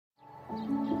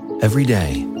Every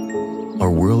day,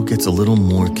 our world gets a little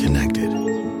more connected,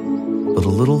 but a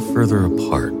little further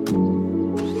apart.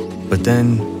 But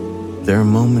then, there are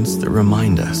moments that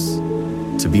remind us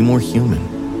to be more human.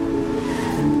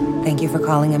 Thank you for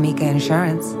calling Amica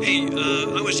Insurance. Hey,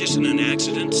 I was just in an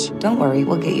accident. Don't worry,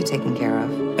 we'll get you taken care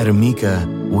of. At Amica,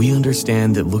 we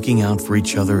understand that looking out for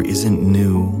each other isn't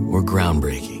new or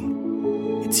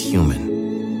groundbreaking. It's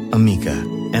human. Amica,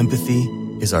 empathy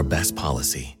is our best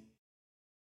policy.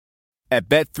 At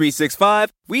Bet365,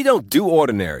 we don't do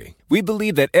ordinary. We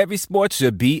believe that every sport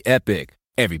should be epic.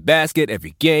 Every basket,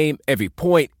 every game, every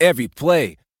point, every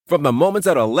play. From the moments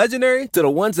that are legendary to the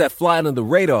ones that fly under the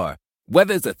radar.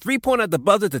 Whether it's a three-pointer at the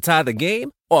buzzer to tie the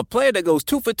game or a player that goes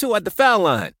 2 for 2 at the foul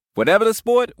line. Whatever the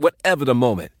sport, whatever the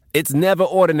moment. It's never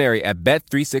ordinary at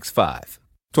Bet365.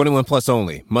 21 plus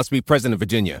only. Must be present in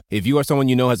Virginia. If you or someone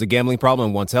you know has a gambling problem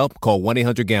and wants help, call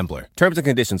 1-800-GAMBLER. Terms and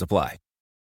conditions apply.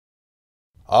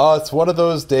 It's one of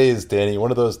those days, Danny. One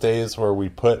of those days where we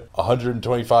put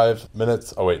 125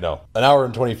 minutes, an hour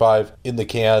and 25 in the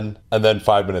can, and then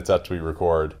 5 minutes after we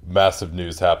record, massive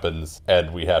news happens,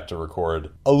 and we have to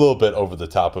record a little bit over the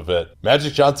top of it.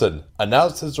 Magic Johnson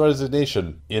announced his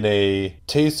resignation in a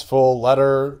tasteful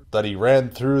letter that he ran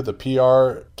through the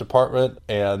PR department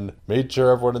and made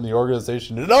sure everyone in the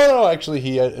organization knew. Actually,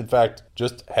 he in fact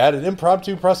just had an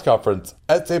impromptu press conference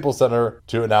at Staples Center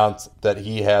to announce that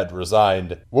he had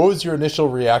resigned. What was your initial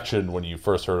reaction when you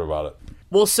first heard about it?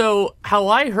 Well, so how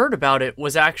I heard about it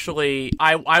was actually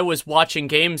I was watching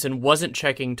games and wasn't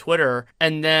checking Twitter,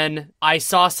 and then I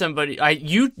saw somebody.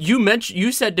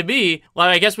 You said to me, "Well,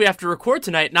 I guess we have to record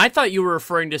tonight," and I thought you were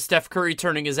referring to Steph Curry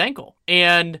turning his ankle.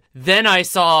 And then I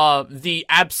saw the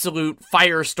absolute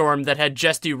firestorm that had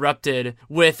just erupted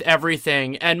with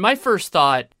everything, and my first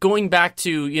thought, going back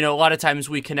to a lot of times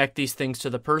we connect these things to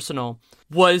the personal,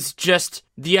 was just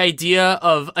the idea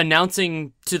of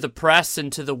announcing to the press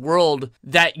and to the world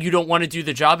that you don't want to do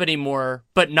the job anymore,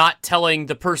 but not telling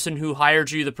the person who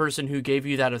hired you, the person who gave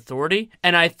you that authority.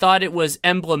 And I thought it was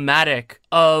emblematic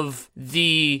of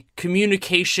the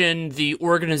communication, the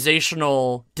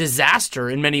organizational disaster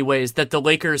in many ways that the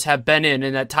Lakers have been in,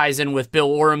 and that ties in with Bill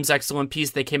Orum's excellent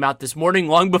piece that came out this morning,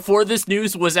 long before this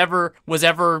news was ever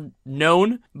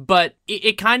known. But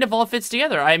it kind of all fits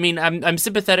together. I mean, I'm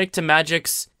sympathetic to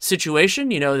Magic's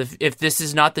situation. If this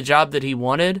is not the job that he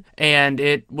wanted and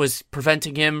it was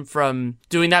preventing him from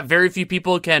doing that, very few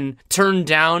people can turn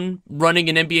down running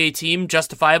an NBA team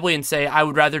justifiably and say, I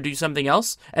would rather do something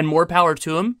else, and more power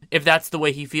to him if that's the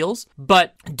way he feels.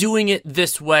 But doing it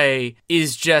this way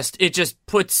is just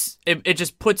puts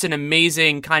an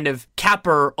amazing kind of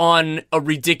capper on a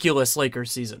ridiculous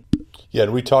Lakers season. Yeah,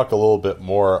 and we talk a little bit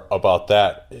more about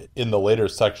that in the later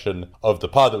section of the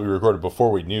pod that we recorded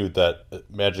before we knew that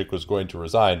Magic was going to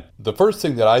resign. The first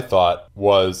thing that I thought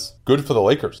was good for the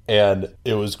Lakers. And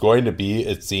it was going to be,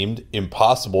 it seemed,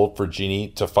 impossible for Jeanie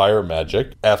to fire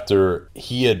Magic after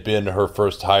he had been her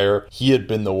first hire. He had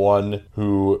been the one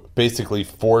who basically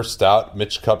forced out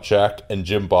Mitch Kupchak and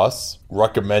Jim Buss,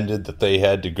 recommended that they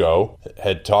had to go,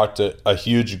 had talked a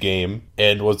huge game,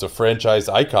 and was a franchise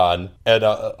icon, and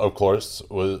of course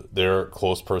was their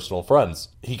close personal friends.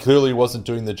 He clearly wasn't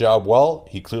doing the job well.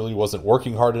 He clearly wasn't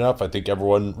working hard enough. I think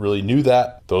everyone really knew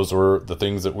that. Those were the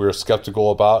things that we were skeptical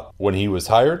about when he was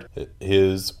hired.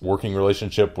 His working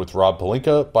relationship with Rob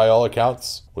Pelinka, by all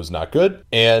accounts, was not good.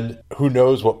 And who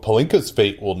knows what Pelinka's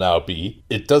fate will now be.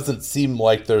 It doesn't seem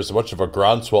like there's much of a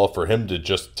groundswell for him to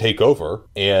just take over.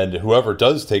 And whoever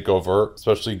does take over,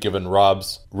 especially given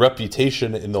Rob's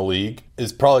reputation in the league,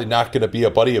 is probably not going to be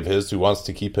a buddy of his who wants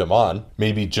to keep him on.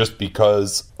 Maybe just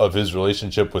because of his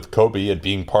relationship with Kobe and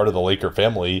being part of the Laker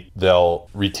family, they'll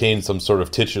retain some sort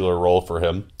of titular role for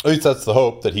him. At least that's the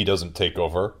hope, that he doesn't take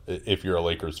over if you're a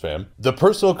Lakers fan. The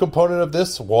personal component of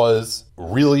this was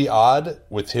really odd,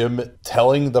 with him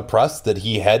telling the press that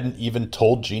he hadn't even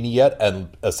told Jeanie yet,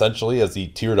 and essentially, as he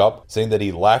teared up, saying that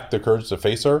he lacked the courage to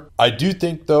face her. I do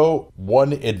think, though,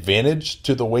 one advantage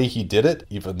to the way he did it,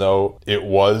 even though it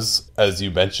was, as you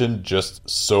mentioned, just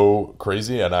so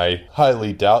crazy, and I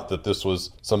highly doubt that this was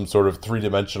some sort of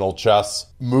three-dimensional chess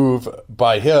move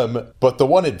by him, but the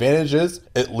one advantage is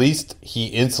at least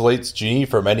he insulates Jeanie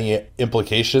from any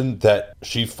implication that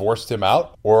she forced him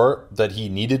out or that he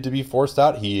needed to be forced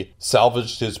out. He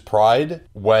salvaged his pride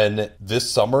when this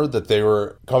summer that they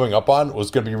were coming up on was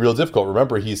going to be real difficult.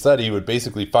 Remember, he said he would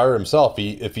basically fire himself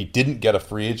if he didn't get a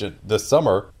free agent this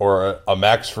summer, or a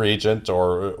max free agent,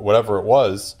 or whatever it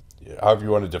was. however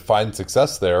you want to define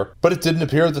success there, but it didn't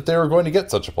appear that they were going to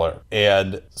get such a player.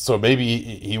 And so maybe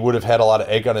he would have had a lot of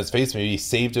egg on his face. Maybe he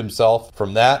saved himself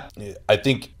from that. I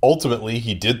think ultimately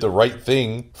he did the right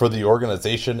thing for the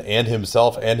organization and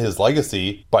himself and his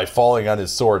legacy by falling on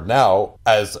his sword now,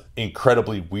 as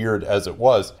incredibly weird as it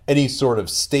was. Any sort of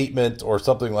statement or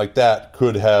something like that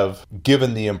could have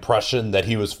given the impression that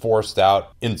he was forced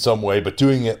out in some way, but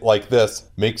doing it like this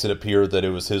makes it appear that it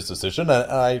was his decision,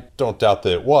 and I don't doubt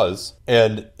that it was.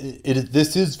 And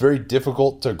this is very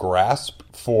difficult to grasp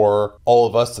for all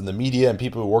of us in the media and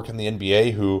people who work in the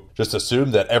NBA who just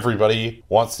assume that everybody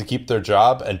wants to keep their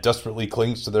job and desperately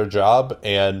clings to their job.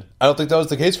 And I don't think that was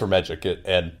the case for Magic.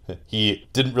 And he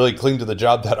didn't really cling to the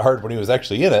job that hard when he was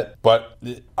actually in it. But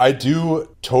I do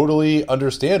totally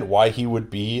understand why he would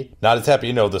be not as happy.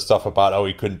 You know, the stuff about,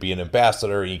 he couldn't be an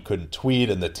ambassador, he couldn't tweet,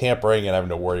 and the tampering and having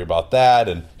to worry about that.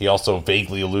 And he also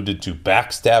vaguely alluded to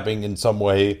backstabbing in some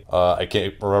way. I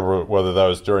can't remember whether that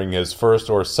was during his first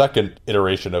or second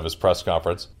iteration of his press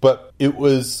conference, but it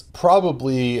was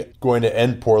probably going to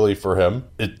end poorly for him.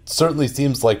 It certainly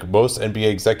seems like most NBA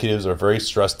executives are very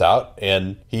stressed out,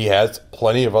 and he has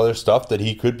plenty of other stuff that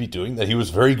he could be doing that he was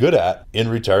very good at in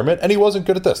retirement, and he wasn't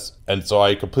good at this. And so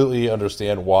I completely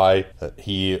understand why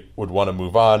he would want to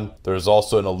move on. There's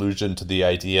also an allusion to the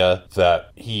idea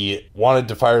that he wanted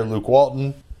to fire Luke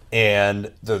Walton,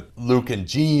 and Luke and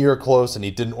Jeanie are close, and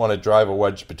he didn't want to drive a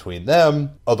wedge between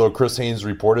them. Although Chris Haynes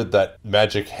reported that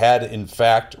Magic had, in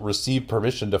fact, received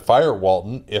permission to fire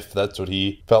Walton if that's what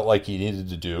he felt like he needed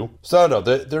to do. So, no,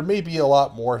 there may be a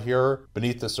lot more here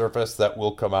beneath the surface that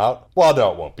will come out. Well,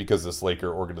 no, it won't, because this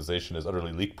Laker organization is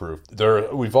utterly leak-proof.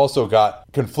 We've also got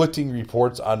conflicting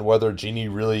reports on whether Jeanie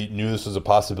really knew this was a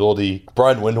possibility.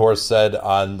 Brian Windhorst said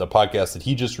on the podcast that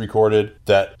he just recorded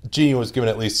that Jeanie was given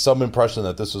at least some impression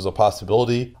that this was a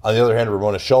possibility. On the other hand,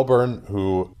 Ramona Shelburne,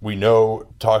 who we know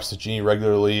talks to Jeanie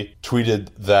regularly, tweeted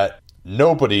that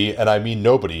nobody, and I mean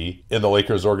nobody, in the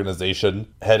Lakers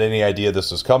organization had any idea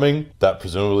this was coming. That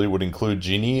presumably would include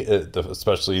Jeanie,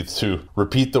 especially to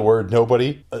repeat the word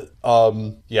nobody.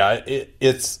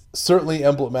 It's certainly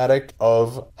emblematic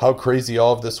of how crazy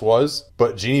all of this was,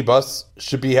 but Jeanie Buss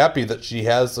should be happy that she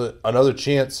has another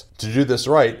chance to do this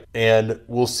right, and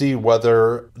we'll see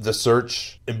whether the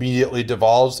search immediately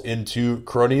devolves into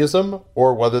cronyism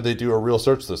or whether they do a real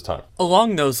search this time.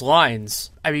 Along those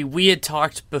lines, I mean, we had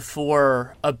talked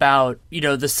before about,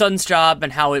 the Suns job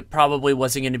and how it probably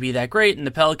wasn't going to be that great, and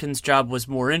the Pelicans job was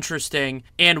more interesting.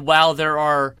 And while there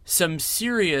are some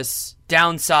serious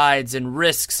downsides and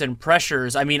risks and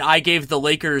pressures, I mean, I gave the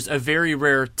Lakers a very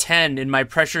rare 10 in my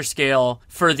pressure scale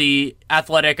for the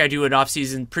Athletic I do an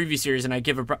off-season preview series, and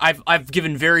I've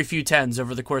given very few 10s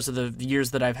over the course of the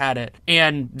years that I've had it,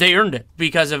 and they earned it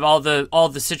because of all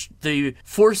the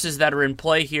forces that are in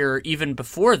play here even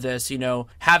before this.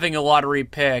 Having a lottery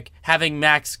pick, having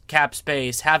max cap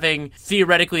space, having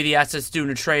theoretically the assets due in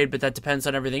a trade, but that depends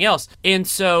on everything else. And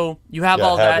so you have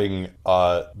all that. Having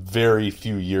very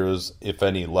few years, if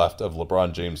any, left of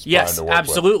LeBron James. Yes, to work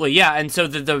absolutely, with. Yeah. And so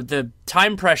the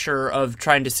time pressure of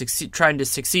trying to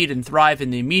succeed and thrive in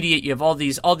the immediate, you have all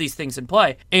these things in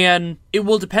play, and it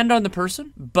will depend on the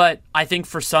person. But I think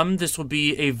for some, this will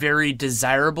be a very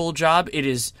desirable job. It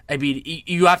is. I mean,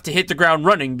 you have to hit the ground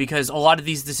running because a lot of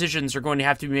these decisions are going to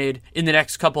have to be made in the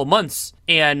next couple months,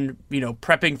 and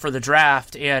prepping for the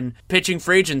draft and pitching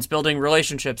for agents, building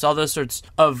relationships, all those sorts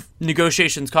of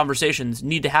negotiations, conversations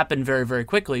need to happen very, very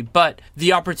quickly. But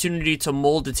the opportunity to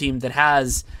mold a team that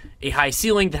has a high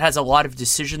ceiling, that has a lot of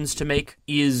decisions to make,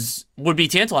 would be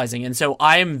tantalizing. And so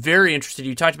I am very interested.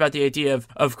 You talked about the idea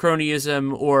of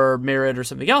cronyism or merit or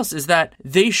something else, is that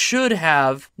they should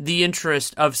have the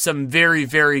interest of some very,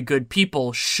 very good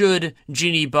people should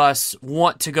Jeanie Buss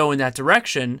want to go in that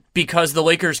direction, because the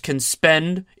Lakers can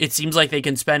spend, it seems like they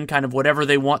can spend kind of whatever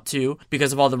they want to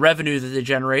because of all the revenue that they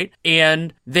generate.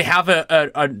 And they have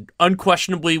an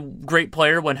unquestionably great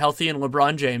player when healthy in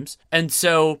LeBron James. And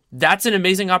so that's an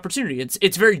amazing opportunity.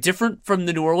 It's very different from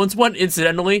the New Orleans one.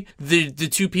 Incidentally, the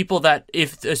two people that,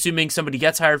 if assuming somebody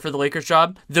gets hired for the Lakers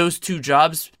job, those two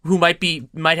jobs who might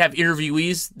have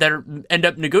interviewees that end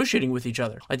up negotiating with each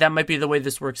other. Like, that might be the way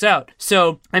this works out.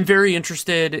 So I'm very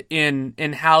interested in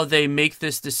how they make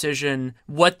this decision,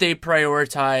 what they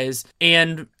prioritize,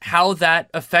 and how that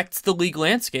affects the league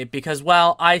landscape. Because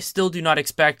while I still do not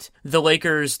expect the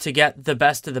Lakers to get the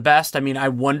best of the best, I mean, I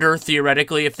wonder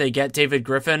theoretically if they get David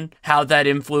Griffin, how that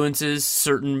influences influences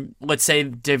certain, let's say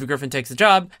David Griffin takes the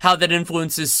job, how that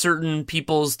influences certain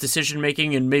people's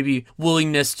decision-making and maybe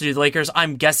willingness to do the Lakers.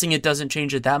 I'm guessing it doesn't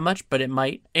change it that much, but it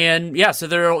might. And yeah, so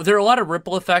there are a lot of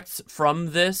ripple effects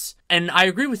from this. And I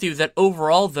agree with you that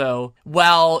overall, though,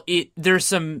 while there's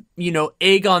some,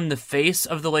 egg on the face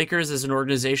of the Lakers as an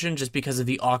organization just because of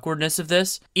the awkwardness of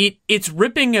this, it's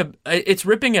ripping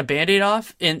a Band-Aid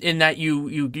off in that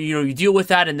you deal with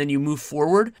that and then you move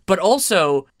forward. But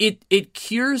also it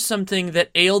cures something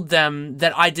that ailed them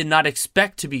that I did not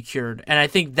expect to be cured, and I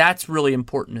think that's really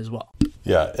important as well.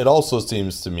 Yeah, it also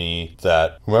seems to me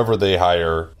that whoever they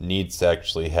hire needs to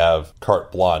actually have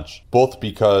carte blanche, both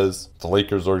because the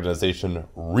Lakers organization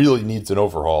really needs an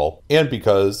overhaul, and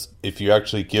because if you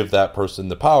actually give that person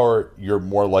the power, you're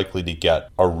more likely to get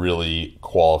a really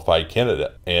qualified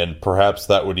candidate. And perhaps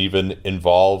that would even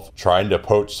involve trying to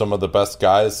poach some of the best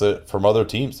guys from other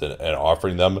teams and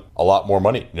offering them a lot more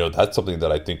money. That's something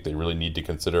that I think they really need to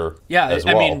consider as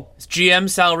well. I mean, GM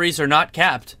salaries are not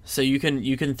capped, so you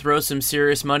can throw some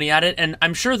serious money at it, and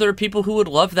I'm sure there are people who would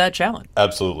love that challenge.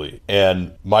 Absolutely.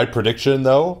 And my prediction,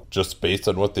 though, just based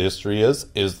on what the history is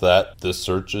that this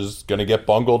search is going to get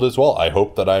bungled as well. I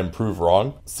hope that I'm prove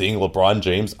wrong. Seeing LeBron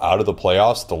James out of the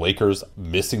playoffs, the Lakers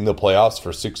missing the playoffs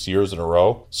for 6 years in a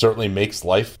row, certainly makes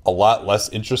life a lot less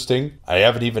interesting. I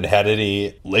haven't even had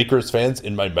any Lakers fans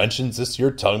in my mentions this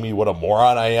year telling me what a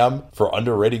moron I am for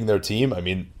underrating their team. I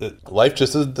mean, life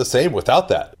just isn't the same without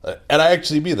that. And I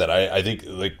actually mean that. I think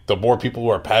the more people who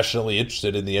are passionately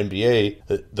interested in the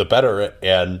NBA, the better.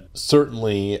 And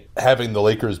certainly having the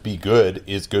Lakers be good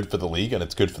is good for the league, and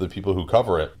it's good for the people who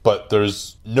cover it. But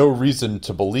there's no reason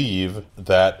to believe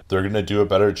that they're going to do a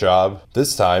better job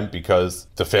this time, because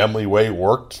the family way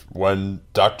worked when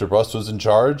Dr. Buss was in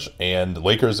charge, and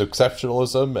Lakers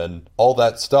exceptionalism and all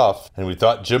that stuff. And we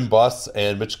thought Jim Buss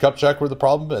and Mitch Kupchak were the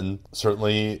problem, and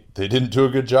certainly they didn't do a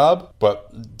good job. But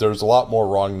there's a lot more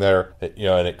wrong there,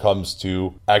 and it comes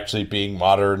to actually being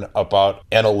modern about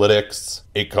analytics.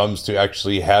 It comes to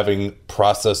actually having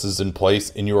processes in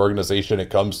place in your organization. It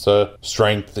comes to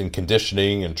strength and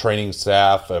conditioning and training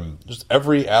staff and just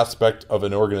every aspect of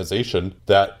an organization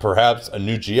that perhaps a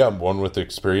new GM, one with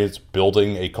experience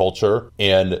building a culture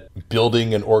and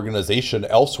building an organization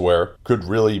elsewhere, could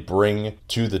really bring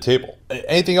to the table.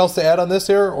 Anything else to add on this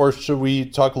here, or should we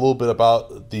talk a little bit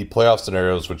about the playoff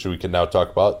scenarios, which we can now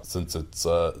talk about since it's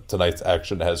tonight's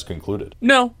action has concluded?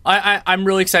 No, I'm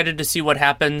really excited to see what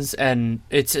happens, and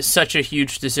it's such a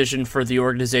huge decision for the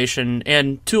organization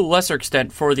and to a lesser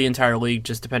extent for the entire league,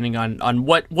 just depending on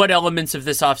what elements of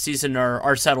this offseason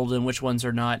are settled and which ones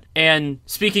are not. And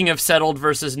speaking of settled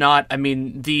versus not, I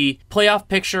mean, the playoff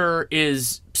picture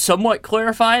is somewhat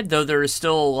clarified, though there is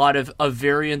still a lot of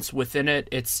variance within it.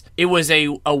 It was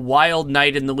a wild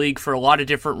night in the league for a lot of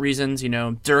different reasons.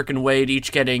 Dirk and Wade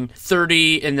each getting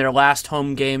 30 in their last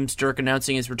home games, Dirk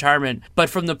announcing his retirement. But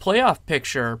from the playoff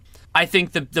picture, I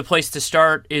think the place to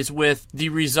start is with the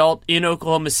result in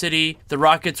Oklahoma City. The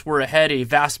Rockets were ahead a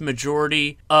vast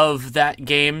majority of that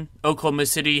game. Oklahoma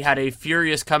City had a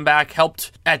furious comeback,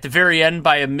 helped at the very end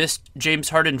by a missed James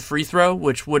Harden free throw,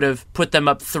 which would have put them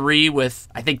up 3 with,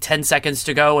 I think, 10 seconds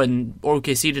to go, and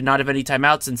OKC did not have any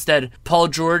timeouts. Instead, Paul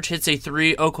George hits a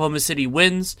 3, Oklahoma City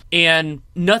wins, and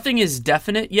nothing is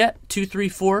definite yet, 2, 3,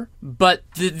 4, but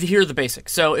here are the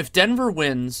basics. So if Denver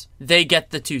wins, they get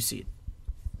the 2 seed.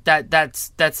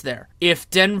 That's there. If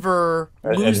Denver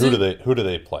loses, and who do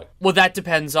they play? Well, that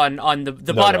depends on the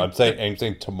no, bottom. No, I'm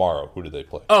saying tomorrow. Who do they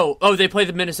play? Oh, they play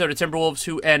the Minnesota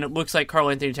Timberwolves, and it looks like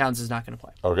Karl Anthony Towns is not going to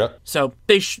play. Okay. So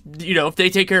they, if they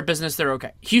take care of business, they're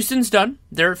okay. Houston's done.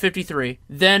 They're at 53.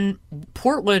 Then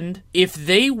Portland, if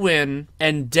they win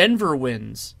and Denver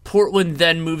wins, Portland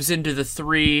then moves into the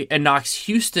 3 and knocks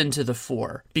Houston to the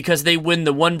 4 because they win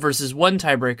the 1 versus 1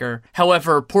 tiebreaker.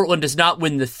 However, Portland does not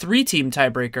win the 3-team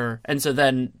tiebreaker, and so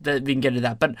then we can get into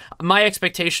that. But my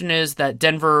expectation is that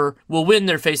Denver will win.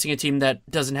 They're facing a team that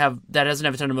doesn't have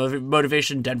a ton of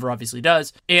motivation. Denver obviously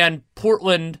does, and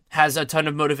Portland has a ton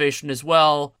of motivation as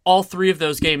well. All 3 of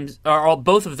those games, or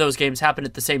both of those games, happen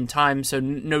at the same time, so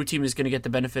no team is going to get the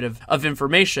benefit of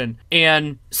information.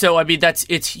 And so, I mean,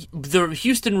 the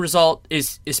Houston result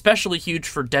is especially huge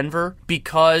for Denver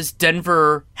because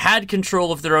Denver had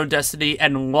control of their own destiny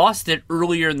and lost it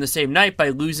earlier in the same night by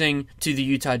losing to the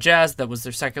Utah Jazz. That was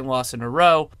their second loss in a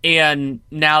row, and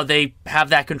now they have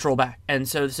that control back, and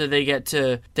so they get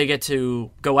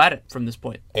to go at it from this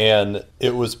point. And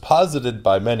it was posited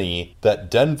by many that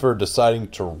Denver deciding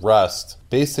to rest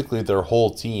basically their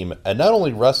whole team, and not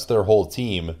only rest their whole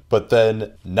team, but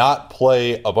then not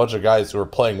play a bunch of guys who are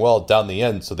playing well down the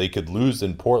end so they could lose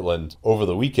in Portland over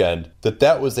the weekend,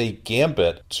 that was a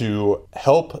gambit to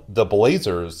help the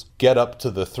Blazers get up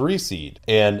to the 3 seed.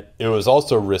 And it was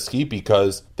also risky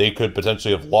because they could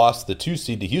potentially have lost the 2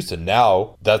 seed to Houston.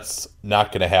 Now that's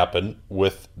not going to happen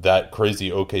with that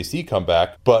crazy OKC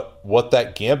comeback. But what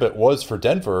that gambit was for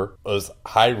Denver was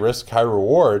high risk, high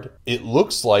reward. It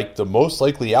looks like the most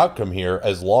likely outcome here,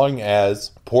 as long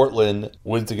as Portland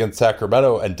wins against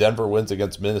Sacramento and Denver wins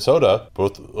against Minnesota,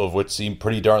 both of which seem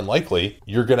pretty darn likely,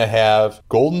 you're going to have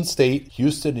Golden State,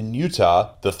 Houston, and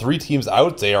Utah, the 3 teams I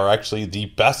would say are actually the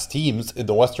best teams in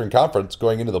the Western Conference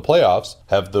going into the playoffs,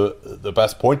 have the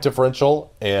best point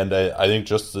differential, and I think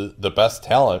just the best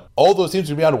talent. All those teams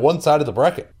will be on one side of the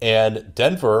bracket. And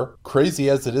Denver, crazy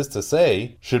as it is to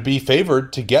say, should be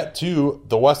favored to get to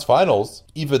the West Finals,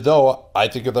 even though I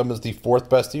think of them as the 4th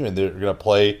best team, and they're going to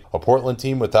play a Portland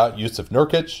team without Yusuf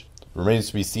Nurkic. Remains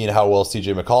to be seen how well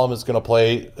CJ McCollum is going to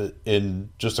play in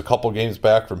just a couple games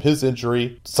back from his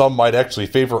injury. Some might actually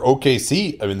favor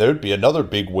OKC. I mean, there would be another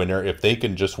big winner if they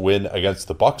can just win against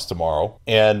the Bucks tomorrow.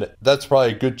 And that's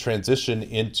probably a good transition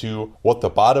into what the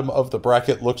bottom of the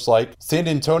bracket looks like. San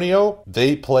Antonio,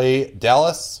 they play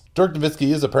Dallas. Dirk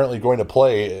Nowitzki is apparently going to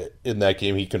play in that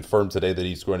game. He confirmed today that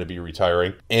he's going to be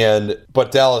retiring.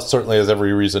 But Dallas certainly has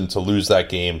every reason to lose that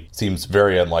game. Seems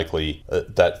very unlikely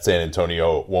that San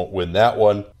Antonio won't win that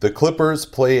one. The Clippers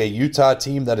play a Utah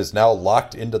team that is now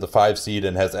locked into the 5 seed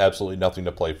and has absolutely nothing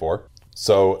to play for.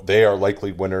 So they are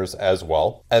likely winners as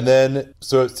well. And then,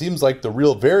 so it seems like the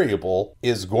real variable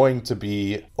is going to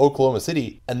be Oklahoma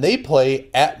City, and they play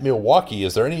at Milwaukee.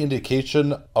 Is there any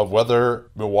indication of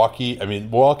whether Milwaukee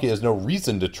has no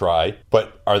reason to try,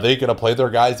 but are they going to play their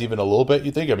guys even a little bit,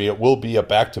 you think? I mean, it will be a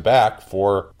back-to-back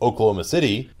for Oklahoma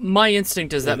City. My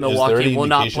instinct is that Milwaukee will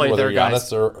not play their guys.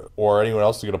 Giannis or anyone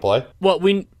else is going to play? Well,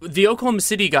 the Oklahoma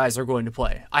City guys are going to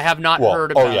play. I have not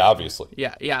heard about... Oh, yeah, obviously.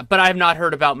 Yeah, but I have not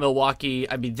heard about Milwaukee.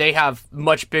 I mean, they have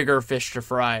much bigger fish to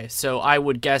fry. So I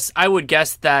would guess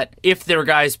that if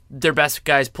their best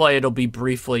guys play, it'll be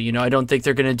briefly. You know, I don't think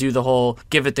they're going to do the whole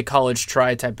give it the college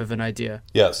try type of an idea.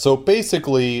 Yeah. So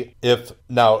basically, if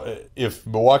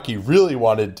Milwaukee really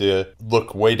wanted to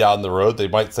look way down the road, they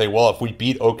might say, well, if we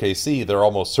beat OKC, they're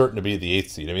almost certain to be the 8th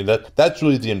seed. I mean, that's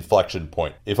really the inflection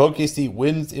point. If OKC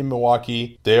wins in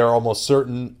Milwaukee, they are almost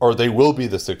certain, or they will be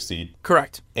the 6th seed.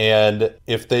 Correct. And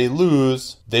if they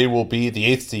lose, they will be the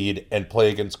 8th seed and play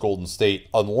against Golden State,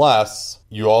 unless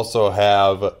you also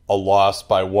have a loss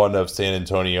by one of San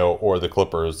Antonio or the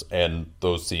Clippers, and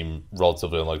those seem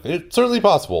relatively unlikely. It's certainly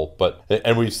possible,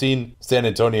 and we've seen San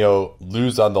Antonio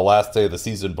lose on the last day of the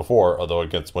season before, although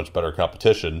against much better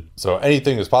competition. So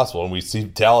anything is possible, and we've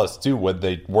seen Dallas too, when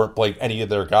they weren't playing any of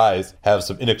their guys, have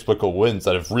some inexplicable wins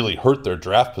that have really hurt their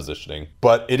draft positioning.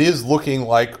 But it is looking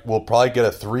like we'll probably get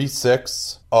a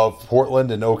 3-6 of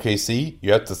Portland and OKC.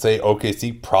 You have to say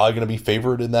OKC probably going to be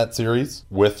favored in that series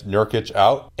with Nurkic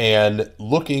out, and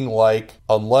looking like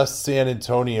unless San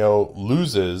Antonio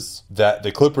loses, that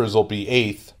the Clippers will be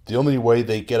 8th. The only way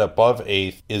they get above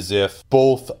 8th is if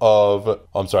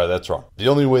the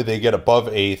only way they get above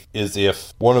 8th is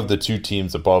if one of the 2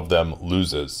 teams above them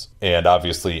loses. And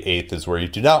obviously 8th is where you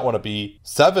do not want to be.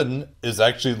 7 is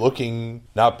actually looking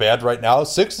not bad right now.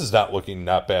 6 is not looking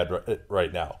not bad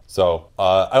right now. So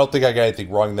I don't think I got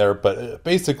anything wrong there. But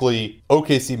basically,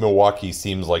 OKC Milwaukee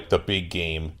seems like the big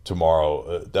game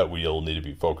tomorrow that we'll need to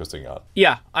be focusing on.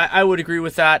 Yeah, I would agree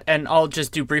with that. And I'll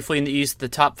just do briefly in the East. The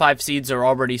top 5 seeds are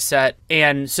already set.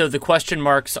 And so the question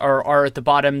marks are at the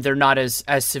bottom. They're not as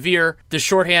severe. The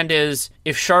shorthand is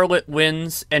if Charlotte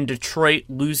wins and Detroit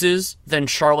loses, then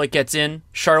Charlotte gets in.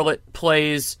 Charlotte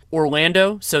plays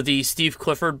Orlando, so the Steve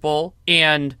Clifford Bowl,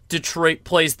 and Detroit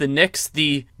plays the Knicks,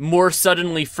 the more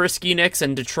suddenly frisky Knicks,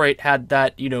 and Detroit had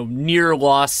that, near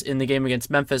loss in the game against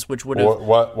Memphis, which would have...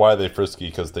 Why are they frisky?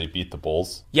 Because they beat the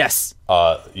Bulls? Yes.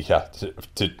 Yeah.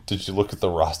 Did you look at the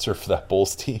roster for that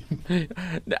Bulls team?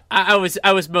 I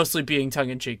was mostly being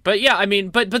tongue-in-cheek. But yeah, I mean,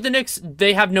 but the Knicks,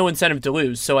 they have no incentive to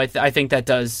lose, so I think that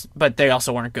does, but they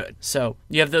also aren't good. So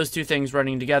you have those two things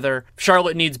running together.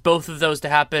 Charlotte needs both of those to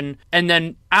happen, and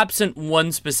then absent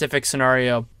one specific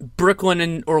scenario, Brooklyn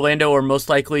and Orlando are most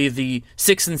likely the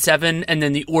 6 and 7, and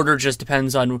then the order just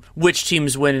depends on which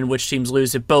teams win and which teams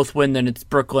lose. If both win, then it's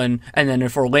Brooklyn, and then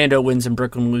if Orlando wins and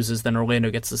Brooklyn loses, then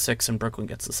Orlando gets the 6 and Brooklyn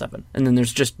gets the 7. And then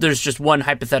there's just one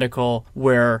hypothetical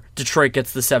where Detroit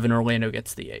gets the 7, Orlando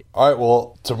gets the 8. All right,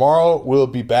 well, tomorrow we'll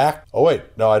be back. Oh, wait,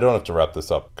 no, I don't have to wrap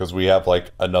this up because we have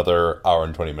like another hour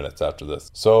and 20 minutes after this.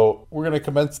 So we're going to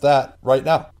commence that right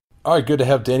now. All right, good to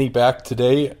have Danny back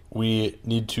today. We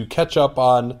need to catch up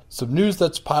on some news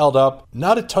that's piled up.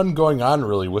 Not a ton going on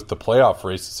really with the playoff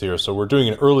races here, so we're doing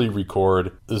an early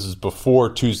record. This is before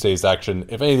Tuesday's action.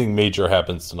 If anything major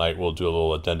happens tonight, we'll do a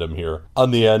little addendum here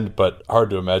on the end, but hard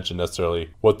to imagine necessarily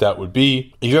what that would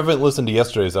be. If you haven't listened to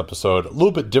yesterday's episode, a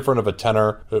little bit different of a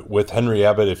tenor with Henry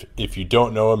Abbott. If you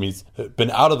don't know him, he's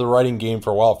been out of the writing game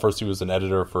for a while. First he was an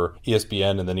editor for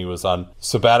ESPN, and then he was on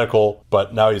sabbatical,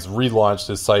 but now he's relaunched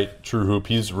his site, True Hoop.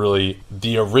 He's really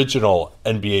the original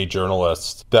NBA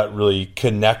journalist that really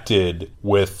connected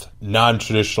with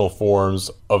non-traditional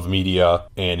forms of media,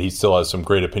 and he still has some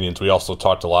great opinions. We also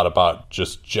talked a lot about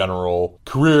just general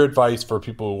career advice for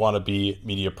people who want to be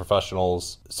media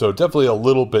professionals. So definitely a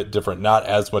little bit different, not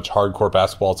as much hardcore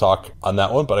basketball talk on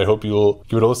that one, but I hope you'll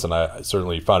give it a listen. I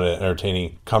certainly found it an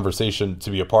entertaining conversation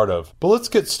to be a part of. But let's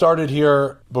get started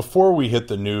here before we hit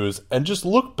the news and just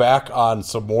look back on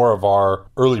some more of our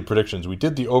early predictions. We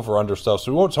did the over-under stuff,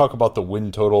 so we won't talk about the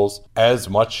win totals as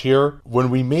much here. When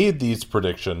we made these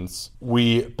predictions,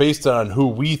 we based it on who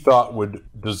we thought would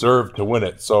deserve to win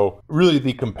it. So really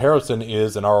the comparison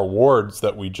is in our awards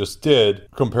that we just did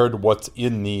compared to what's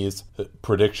in these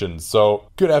predictions. So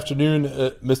good afternoon,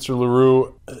 Mr.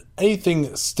 LaRue.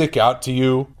 Anything stick out to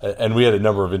you? And we had a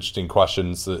number of interesting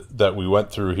questions that we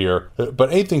went through here,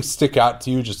 but anything stick out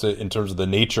to you just in terms of the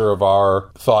nature of our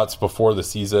thoughts before the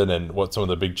season and what some of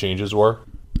the big changes were?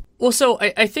 Well, so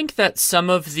I think that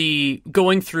some of the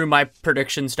going through my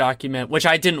predictions document, which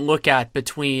I didn't look at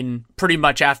between pretty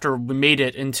much after we made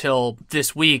it until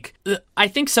this week, I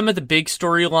think some of the big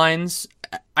storylines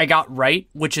I got right,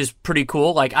 which is pretty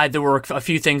cool. Like there were a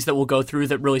few things that we'll go through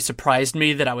that really surprised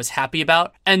me that I was happy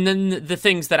about. And then the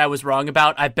things that I was wrong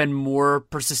about, I've been more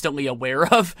persistently aware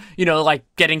of, like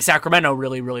getting Sacramento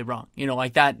really, really wrong.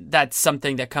 Like that's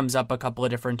something that comes up a couple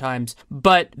of different times.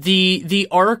 But the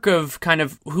arc of kind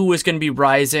of who was going to be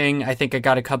rising, I think I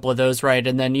got a couple of those right.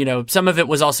 And then, some of it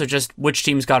was also just which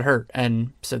teams got hurt.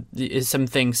 And so some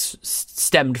things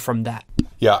stemmed from that.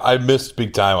 Yeah, I missed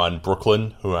big time on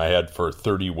Brooklyn, who I had for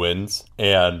 30 wins.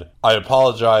 And I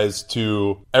apologize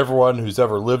to everyone who's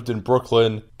ever lived in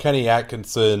Brooklyn, Kenny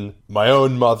Atkinson, my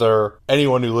own mother,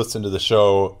 anyone who listened to the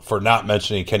show for not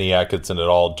mentioning Kenny Atkinson at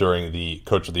all during the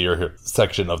Coach of the Year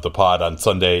section of the pod on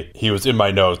Sunday. He was in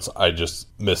my notes. I just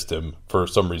missed him for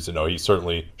some reason. No, he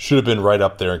certainly should have been right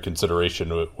up there in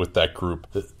consideration with that group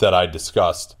that I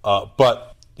discussed. But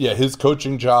yeah, his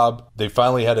coaching job, they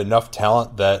finally had enough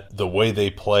talent that the way they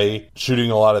play,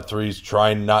 shooting a lot of threes,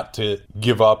 trying not to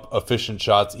give up efficient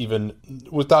shots, even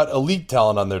without elite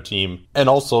talent on their team. And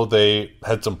also they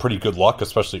had some pretty good luck,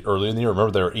 especially early in the year.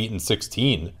 Remember, they were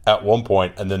 8-16 at one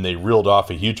point, and then they reeled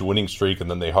off a huge winning streak, and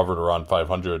then they hovered around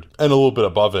 500 and a little bit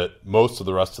above it most of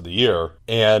the rest of the year.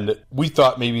 And we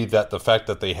thought maybe that the fact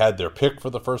that they had their pick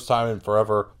for the first time in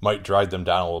forever might drag them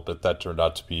down a little bit. That turned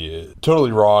out to be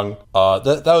totally wrong.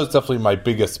 That was definitely my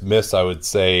biggest miss, I would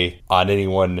say, on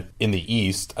anyone in the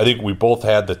East. I think we both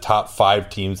had the top 5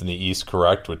 teams in the East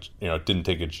correct, which, didn't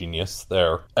take a genius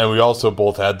there. And we also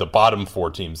both had the bottom 4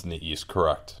 teams in the East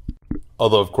correct.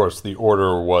 Although, of course, the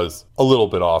order was a little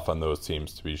bit off on those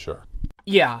teams, to be sure.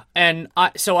 Yeah, and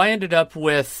so I ended up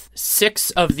with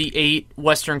 6 of the 8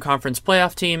 Western Conference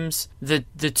playoff teams. The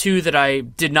 2 that I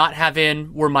did not have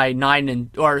in were my 9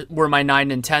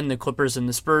 and 10, the Clippers and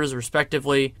the Spurs,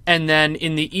 respectively. And then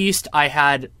in the East, I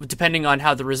had, depending on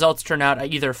how the results turn out,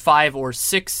 either 5 or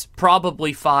 6,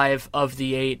 probably 5 of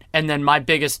the 8. And then my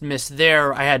biggest miss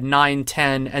there, I had 9,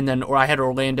 10, and then I had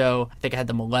Orlando. I think I had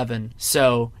them 11.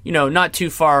 So not too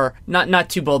far, not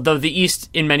too bold. Though the East,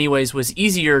 in many ways, was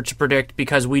easier to predict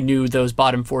because we knew those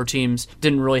bottom 4 teams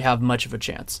didn't really have much of a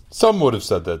chance. Some would have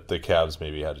said that the Cavs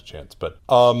maybe had a chance, but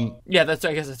yeah,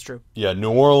 I guess that's true. Yeah,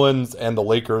 New Orleans and the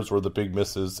Lakers were the big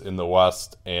misses in the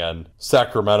West, and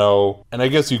Sacramento, and I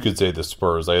guess you could say the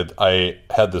Spurs. I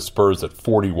had the Spurs at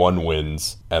 41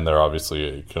 wins, and they're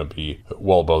obviously going to be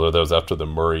well above there. That was after the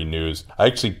Murray news. I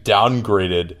actually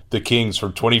downgraded the Kings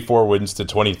from 24 wins to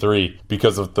 23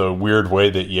 because of the weird way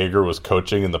that Jaeger was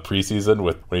coaching in the preseason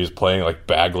when he was playing like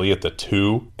Bagley at the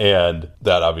 2, and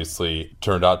that obviously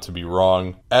turned out to be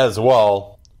wrong as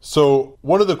well. So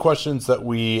one of the questions that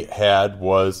we had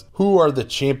was, who are the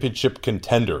championship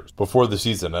contenders before the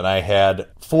season? And I had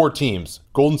 4 teams: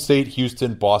 Golden State,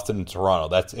 Houston, Boston, and Toronto.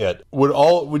 That's it.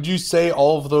 Would you say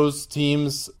all of those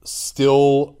teams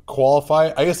still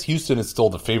qualify? I guess Houston is still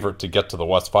the favorite to get to the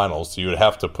West Finals, so you would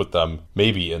have to put them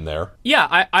maybe in there.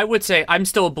 Yeah, I would say I'm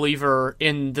still a believer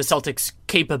in the Celtics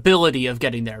capability of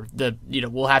getting there.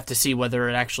 We'll have to see whether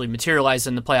it actually materializes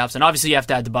in the playoffs, and obviously you have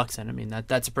to add the Bucks in. I mean,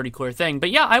 that's a pretty clear thing.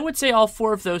 But yeah, I would say all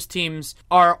four of those teams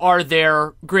are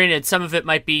there. Granted, some of it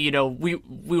might be,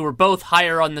 we were both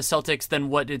higher on the Celtics than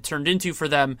what it turned into for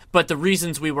them, but the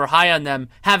reasons we were high on them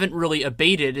haven't really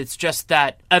abated. It's just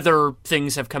that other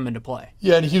things have come into play.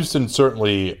 Yeah, and Houston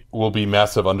certainly will be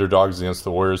massive underdogs against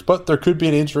the Warriors, but there could be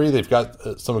an injury. They've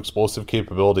got some explosive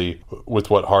capability with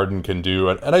what Harden can do,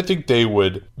 and I think they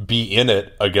would be in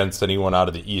it against anyone out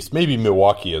of the East. Maybe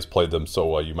Milwaukee has played them so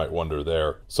well, you might wonder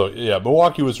there. So yeah,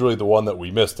 Milwaukee was really the one that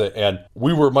we missed, and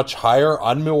we were much higher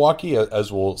on Milwaukee,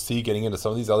 as we'll see getting into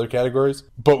some of these other categories,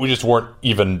 but we just weren't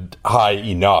even high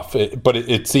enough. But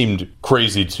it seemed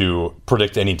crazy to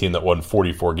predict any team that won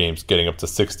 44 games getting up to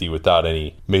 60 without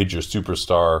any major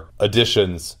superstar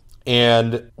additions.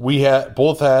 And we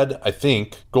both had, I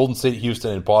think, Golden State,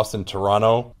 Houston, and Boston,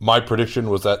 Toronto. My prediction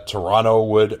was that Toronto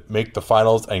would make the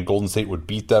finals and Golden State would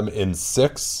beat them in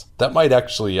 6. That might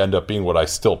actually end up being what I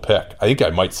still pick. I think I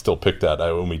might still pick that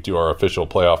when we do our official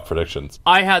playoff predictions.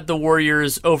 I had the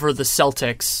Warriors over the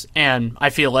Celtics, and I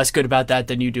feel less good about that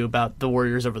than you do about the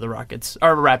Warriors over the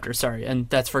Raptors, sorry, and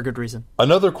that's for good reason.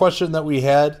 Another question that we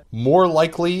had, more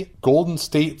likely Golden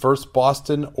State versus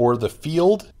Boston or the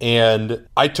field, and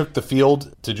I took the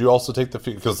field. Did you also take the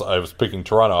field? Because I was picking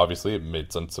Toronto, obviously. It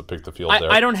made sense to pick the field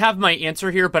there. I don't have my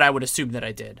answer here, but I would assume that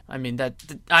I did. I mean,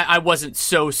 I wasn't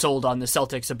so sold on the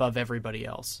Celtics above everybody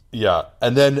else. Yeah.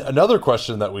 And then another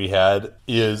question that we had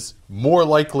is more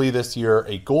likely this year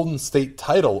a Golden State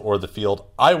title or the field.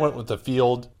 I went with the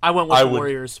field. I went with the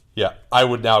Warriors. Yeah, I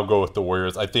would now go with the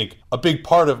Warriors. I think a big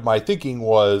part of my thinking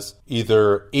was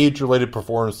either age-related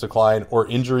performance decline or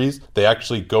injuries. They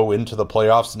actually go into the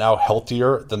playoffs now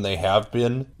healthier than they have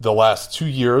been the last 2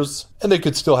 years. And they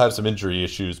could still have some injury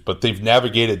issues, but they've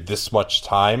navigated this much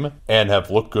time and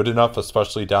have looked good enough,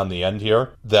 especially down the end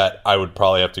here, that I would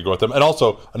probably have to go with them. And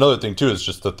also, another thing, too, is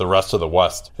just that the rest of the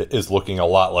West is looking a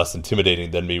lot less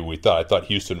intimidating than maybe we thought. I thought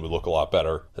Houston would look a lot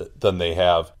better than they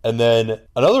have. And then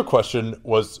another question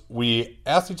was, we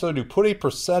asked each other to put a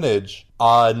percentage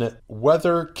on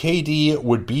whether KD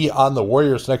would be on the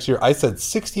Warriors next year. I said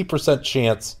 60%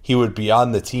 chance he would be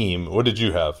on the team. What did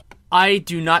you have? I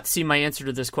do not see my answer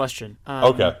to this question.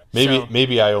 Okay,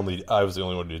 maybe I was the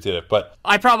only one who did it, but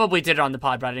I probably did it on the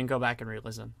pod, but I didn't go back and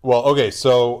re-listen. Well, okay,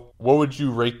 so what would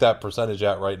you rate that percentage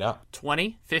at right now?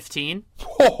 20, 15.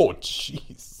 Oh,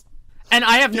 jeez. And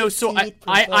I have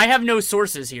I have no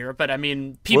sources here, but I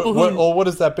mean, people what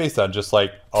is that based on? Just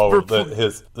like,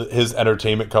 his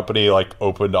entertainment company like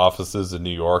opened offices in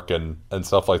New York and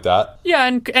stuff like that.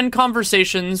 Yeah, and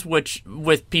conversations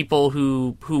with people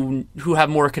who have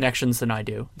more connections than I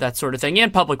do, that sort of thing,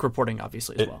 and public reporting,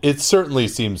 obviously, as well. It certainly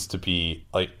seems to be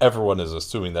like everyone is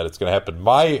assuming that it's going to happen.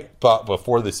 My thought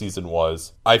before the season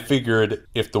was, I figured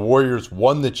if the Warriors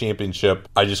won the championship,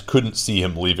 I just couldn't see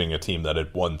him leaving a team that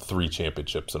had won 3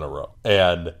 championships in a row.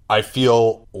 And I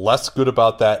feel less good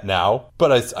about that now,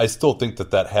 but I still think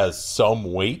that has some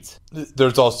weight.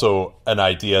 There's also an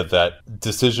idea that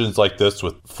decisions like this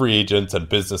with free agents and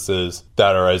businesses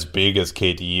that are as big as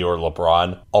KD or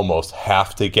LeBron almost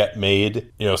have to get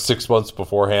made, 6 months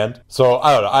beforehand. So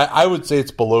I don't know. I would say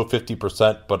it's below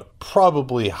 50%, but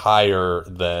probably higher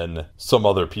than some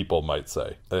other people might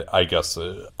say. I guess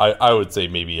I would say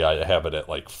maybe I have it at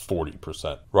like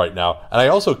 40% right now. And I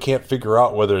also can't figure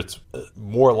out whether it's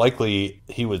more likely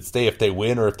he would stay if they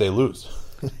win or if they lose.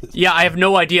 Yeah, I have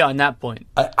no idea on that point.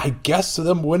 I guess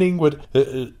them winning would...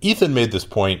 Ethan made this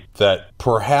point that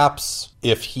perhaps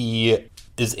if he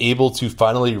is able to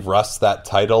finally wrest that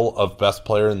title of best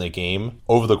player in the game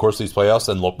over the course of these playoffs,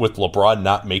 and with LeBron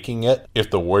not making it, if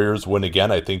the Warriors win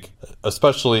again, I think,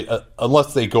 especially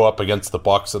unless they go up against the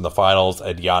Bucks in the finals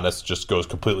and Giannis just goes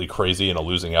completely crazy in a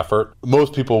losing effort,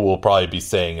 most people will probably be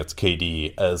saying it's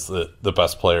KD as the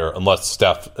best player, unless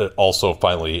Steph also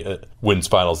finally wins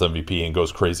finals MVP and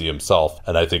goes crazy himself.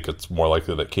 And I think it's more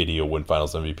likely that KD will win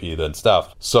finals MVP than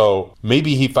Steph. So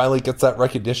maybe he finally gets that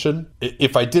recognition.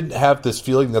 If I didn't have this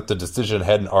feeling that the decision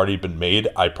hadn't already been made,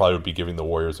 I probably would be giving the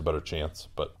Warriors a better chance.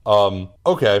 But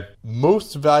okay,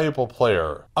 most valuable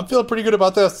player. I'm feeling pretty good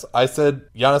about this. I said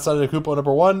Giannis Antetokounmpo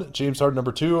number 1, James Harden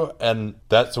number 2, and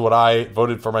that's what I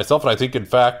voted for myself. And I think, in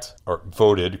fact, or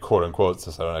voted, quote unquote,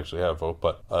 since I don't actually have a vote,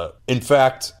 but in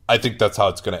fact, I think that's how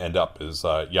it's going to end up, is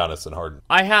Giannis and Harden.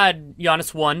 I had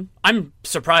Giannis 1. I'm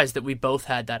surprised that we both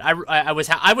had that. I was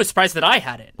surprised that I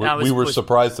had it. We were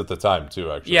surprised at the time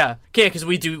too, actually. Yeah, because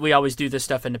we always do this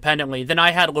stuff independently. Then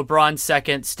I had LeBron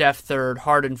second, Steph third,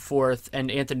 Harden fourth, and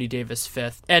Anthony Davis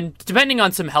fifth. And depending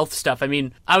on some health stuff, I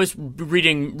mean, I was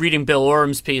reading Bill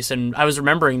Orum's piece, and I was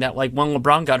remembering that, like, when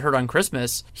LeBron got hurt on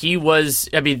Christmas, he was,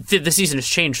 I mean, the season has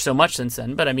changed so much since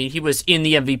then, but I mean, he was in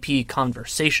the MVP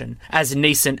conversation, as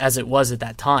nascent as it was at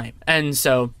that time. And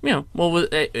so, you know, well,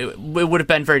 it would have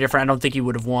been very different. I don't think he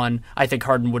would have won. I think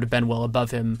Harden would have been well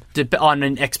above him on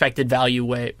an expected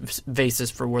value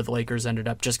basis for where the Lakers ended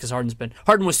up, just because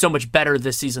Harden was so much better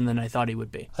this season than I thought he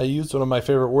would be. I used one of my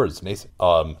favorite words, nascent.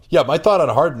 Yeah, my thought on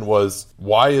Harden was,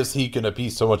 why is he going to be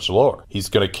so much lower? He's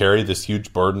going to carry this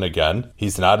huge burden again.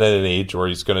 He's not at an age where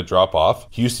he's going to drop off.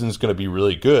 Houston's going to be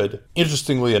really good.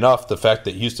 Interestingly enough, the fact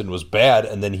that Houston was bad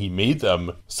and then he made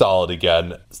them solid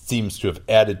again seems to have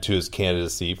added to his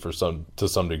candidacy to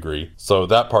some degree. So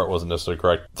that part wasn't necessarily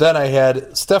correct. Then I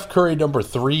had Steph Curry number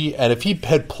 3, and if he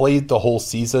had played the whole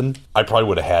season, I probably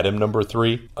would have had him number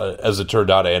 3. As it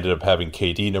turned out, I ended up having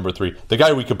KD number 3. The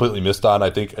guy we completely missed on, I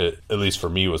think, at least for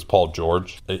me, was Paul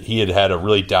George. He had a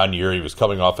really down year. He was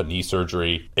coming off a knee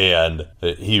surgery, and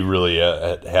he really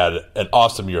had an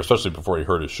awesome year, especially before he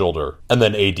hurt his shoulder. And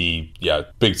then AD, yeah,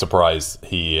 big surprise,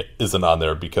 he isn't on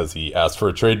there because he asked for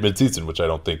a trade midseason, which I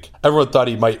don't think everyone thought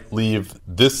he might leave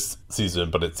this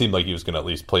season, but it seemed like he was going to at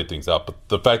least play things out. But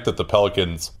the fact that the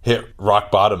Pelicans hit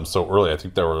rock bottom so early, I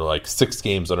think there were like 6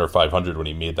 games under 500 when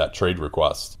he made that trade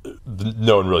request.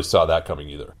 No one really saw that coming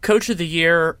either. Coach of the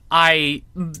year,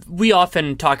 we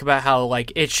often talk about how,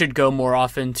 like, it should go more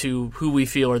often to who we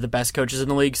feel are the best coaches in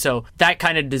the league. So that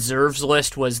kind of deserves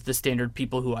list was the standard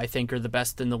people who I think are the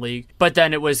best in the league. But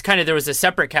then it was there was a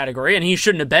separate category, and he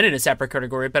shouldn't have been in a separate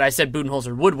category, but I said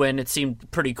Budenholzer would win. It seemed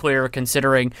pretty clear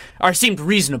seemed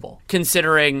reasonable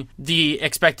considering the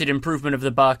expected improvement of the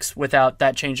Bucks without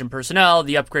that change in personnel,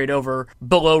 the upgrade over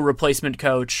below replacement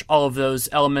coach, all of those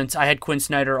elements. I had Quinn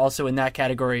Snyder also in that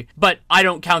category, but I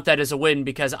don't count that as a win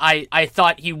because I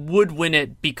thought he would win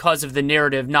it because of the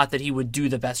narrative, not that he would do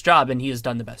the best job, and he has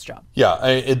done the best job. Yeah,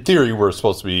 in theory, we're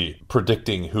supposed to be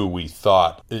predicting who we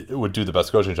thought would do the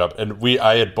best coaching job, and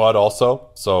I had Bud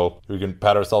also, so we can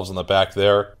pat ourselves on the back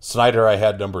there. Snyder, I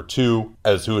had number 2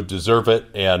 as who would deserve it,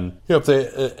 and you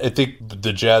know, I think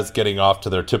the Jazz getting off to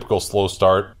their typical slow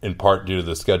start, in part due to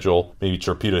the schedule, maybe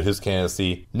torpedoed his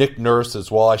candidacy. Nick Nurse as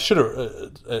well. I should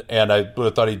have, and I would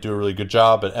have thought he'd do a really good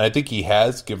job, and I think he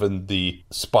has, given the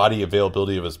spotty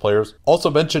availability of his players. Also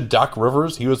mentioned Doc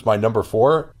Rivers. He was my number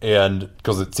 4, and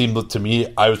because it seemed to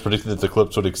me, I was predicting that the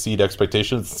Clips would exceed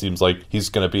expectations. It seems like he's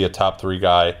going to be a top 3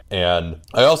 guy, and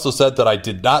I also said that I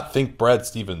did not think Brad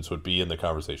Stevens would be in the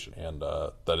conversation, and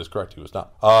that is correct. He was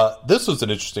not. This was an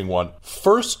interesting one.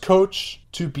 First coach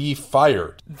to be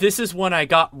fired. This is one I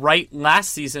got right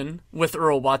last season with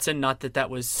Earl Watson. Not that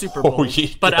was Super Bowl,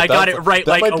 but I got it right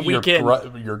like a week in.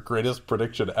 Your greatest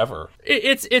prediction ever.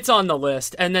 It's on the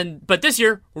list. And then, but this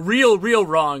year, real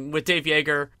wrong with Dave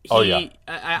Yeager.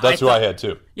 That's who I had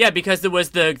too. Yeah, because there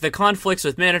was the conflicts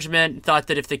with management. Thought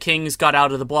that if the Kings got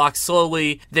out of the blocks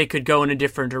slowly, they could go in a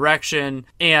different direction.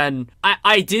 And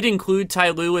I did include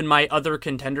Ty Lue in my other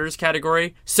contenders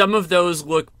category. Some of those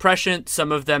look prescient,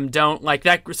 some of them don't. Like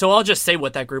that. So I'll just say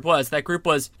what that group was. That group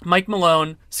was Mike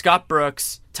Malone, Scott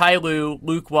Brooks, Ty Lue,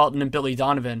 Luke Walton, and Billy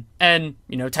Donovan. And,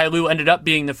 you know, Ty Lue ended up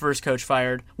being the first coach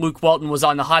fired. Luke Walton was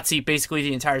on the hot seat basically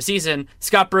the entire season.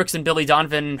 Scott Brooks and Billy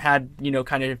Donovan had, you know,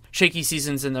 kind of shaky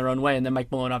seasons in their own way. And then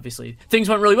Mike Malone, obviously, things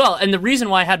went really well. And the reason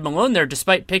why I had Malone there,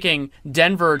 despite picking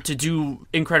Denver to do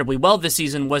incredibly well this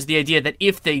season, was the idea that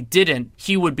if they didn't,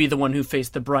 he would be the one who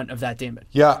faced the brunt of that damage.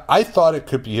 Yeah, I thought it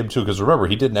could be him too, because remember,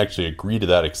 he didn't actually agree to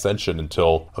that extension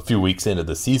until a few weeks into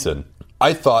the season.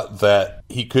 I thought that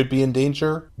he could be in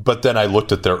danger, but then I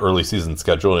looked at their early season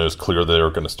schedule and it was clear that they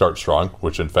were going to start strong,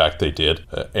 which in fact they did.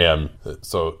 And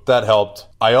so that helped.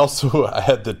 I also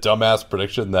had the dumbass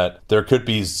prediction that there could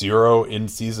be 0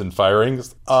 in-season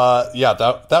firings.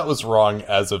 That was wrong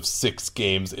as of 6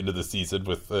 games into the season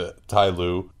with Ty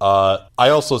Lue. I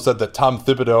also said that Tom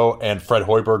Thibodeau and Fred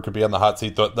Hoiberg could be on the hot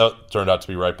seat. That turned out to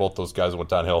be right. Both those guys went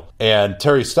downhill. And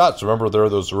Terry Stotts, remember there were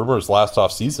those rumors last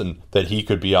offseason that he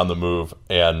could be on the move,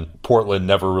 and Portland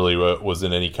never really was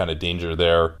in any kind of danger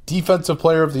there. Defensive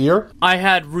player of the year? I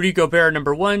had Rudy Gobert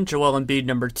number 1, Joel Embiid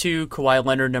number 2, Kawhi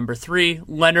Leonard number 3.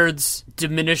 Leonard's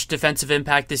diminished defensive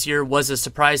impact this year was a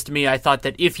surprise to me. I thought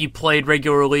that if he played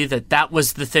regularly, that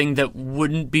was the thing that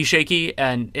wouldn't be shaky,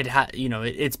 and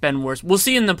it's been worse. We'll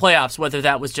see in the playoffs whether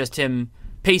that was just him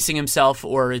pacing himself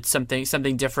or it's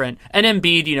something different. And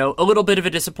Embiid, a little bit of a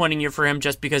disappointing year for him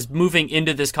just because moving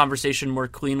into this conversation more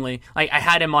cleanly. I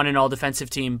had him on an all-defensive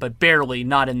team, but barely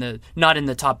not in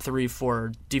the top 3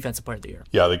 for Defensive Player of the Year.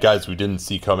 Yeah, the guys we didn't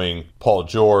see coming, Paul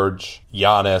George,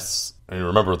 Giannis. And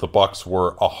remember, the Bucks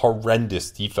were a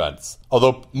horrendous defense,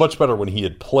 although much better when he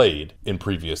had played in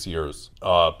previous years.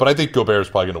 But I think Gobert is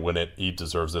probably going to win it. He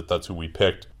deserves it. That's who we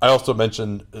picked. I also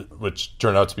mentioned, which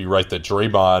turned out to be right, that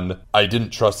Draymond, I didn't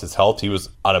trust his health. He was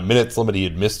on a minutes limit. He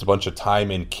had missed a bunch of time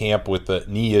in camp with the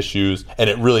knee issues, and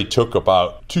it really took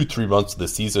about 2-3 months of the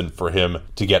season for him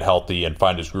to get healthy and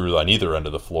find his groove on either end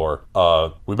of the floor.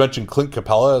 We mentioned Clint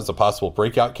Capella as a possible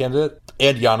breakout candidate,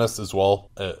 and Giannis as well,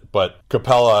 but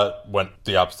Capella went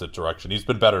the opposite direction. He's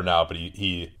been better now, but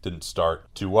he didn't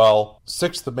start too well.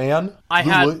 Sixth man, go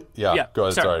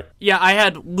ahead. Sorry. Yeah, I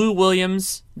had Lou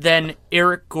Williams, then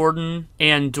Eric Gordon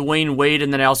and Dwayne Wade,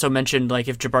 and then I also mentioned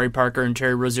if Jabari Parker and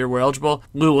Terry Rozier were eligible.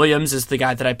 Lou Williams is the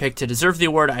guy that I picked to deserve the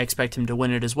award. I expect him to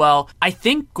win it as well. I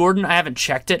think Gordon, I haven't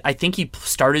checked it. I think he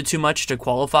started too much to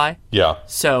qualify. Yeah.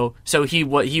 So he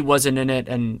wasn't in it,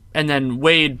 and then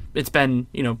Wade, it's been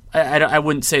I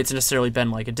wouldn't say it's necessarily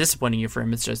been a disappointing year for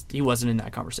him. It's just he wasn't in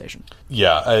that conversation.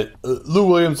 Yeah, Lou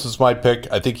Williams was my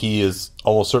pick. I think he is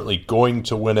almost certainly going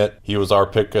to win it. He was our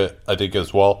pick, I think,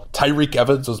 as well. Tyreek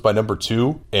Evans was my number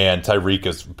 2, and Tyreek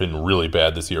has been really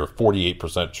bad this year.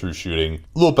 48% true shooting.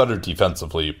 A little better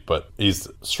defensively, but he's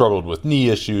struggled with knee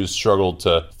issues, struggled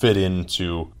to fit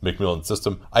into McMillan's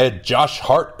system. I had Josh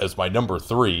Hart as my number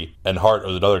 3, and Hart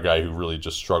was another guy who really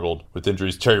just struggled with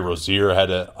injuries. Terry Rozier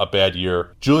had a bad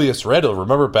year. Julius Randle,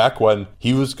 remember back when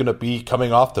he was going to be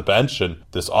coming off the bench and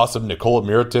this awesome Nikola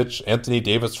Mirotic, Anthony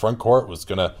Davis front court was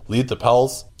going to lead the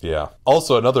Pels? Yeah.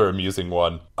 Also, another amusing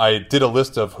one. I did a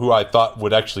list of who I thought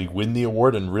would actually win the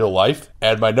award in real life,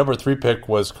 and my number 3 pick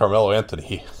was Carmelo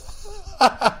Anthony.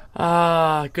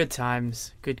 Good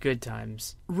times. Good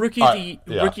times. Rookie of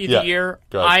the year.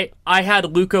 I had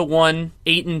Luka 1,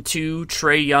 Ayton 2,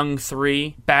 Trae Young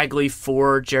 3, Bagley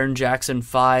 4, Jaren Jackson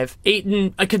 5.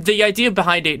 Ayton, the idea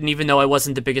behind Ayton, even though I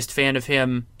wasn't the biggest fan of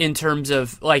him in terms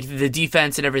of the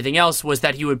defense and everything else, was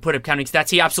that he would put up counting stats.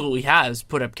 He absolutely has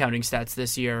put up counting stats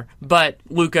this year. But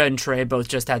Luka and Trae both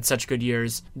just had such good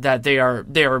years that they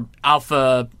are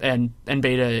alpha and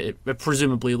beta.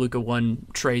 Presumably Luka 1,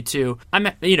 Trae 2.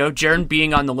 Jaren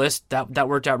being on the list, that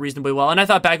worked out reasonably well. And I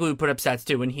thought Bagley would put up stats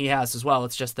too, and he has as well.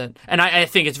 It's just that, and I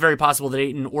think it's very possible that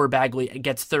Ayton or Bagley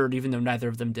gets third, even though neither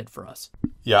of them did for us.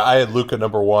 Yeah, I had Luka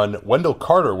number 1. Wendell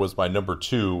Carter was my number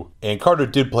 2, and Carter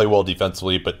did play well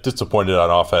defensively, but disappointed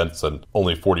on offense and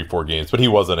only 44 games, but he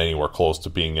wasn't anywhere close to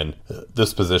being in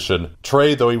this position.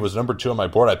 Trae, though he was number 2 on my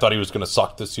board, I thought he was going to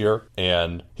suck this year,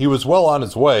 and he was well on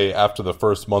his way after the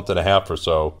first month and a half or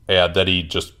so, and then he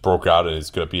just broke out and is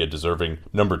going to be a deserving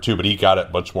number 2, but he got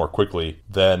it much more quickly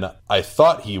than I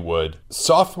thought he would.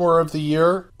 Sophomore of the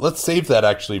year, let's save that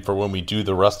actually for when we do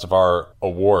the rest of our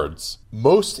awards.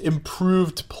 Most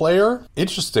improved player?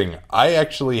 Interesting. I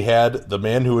actually had the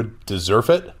man who would deserve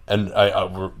it, and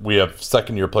we have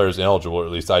second-year players ineligible, or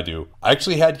at least I do. I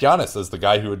actually had Giannis as the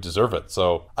guy who would deserve it.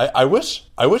 So I wish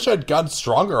I'd gotten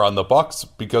stronger on the Bucks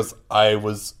because I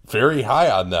was very high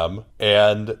on them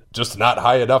and just not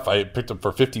high enough. I picked them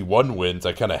for 51 wins.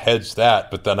 I kind of hedged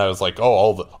that, but then I was like,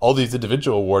 all these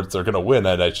individual awards are going to win,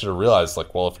 and I should have realized,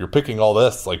 well, if you're picking all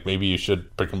this, maybe you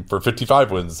should pick them for 55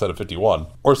 wins instead of 51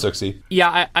 or 60.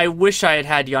 Yeah, I wish I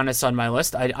had Giannis on my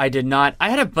list. I did not. I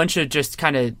had a bunch of just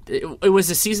kind of... It was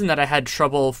a season that I had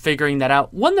trouble figuring that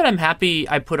out. One that I'm happy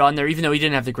I put on there, even though he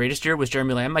didn't have the greatest year, was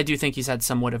Jeremy Lamb. I do think he's had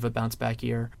somewhat of a bounce-back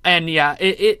year. And yeah,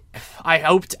 I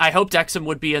hoped Exum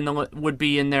would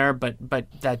be in there, but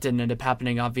that didn't end up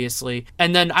happening, obviously.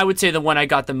 And then I would say the one I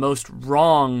got the most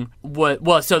wrong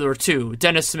was... So there were 2,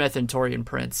 Dennis Smith and Taurean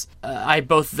Prince.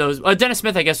 Both of those... Dennis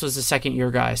Smith, I guess, was a second-year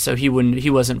guy, so he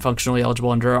wasn't functionally eligible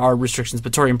under our restrictions,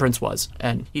 but Taurean Prince was,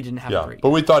 and he didn't have a great year. But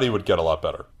we thought he would get a lot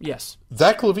better. Yes.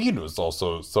 Zach LaVine was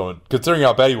also, so considering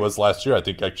how bad he was last year, I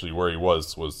think actually where he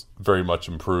was very much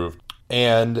improved.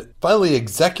 And finally,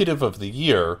 Executive of the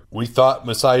Year, we thought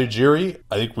Masai Ujiri.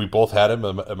 I think we both had him.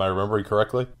 Am I remembering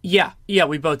correctly? Yeah,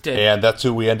 we both did. And that's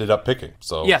who we ended up picking.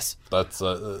 So yes, that's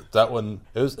that one.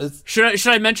 Should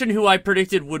I mention who I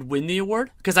predicted would win the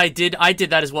award? Because I did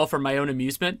that as well for my own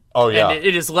amusement. Oh yeah, and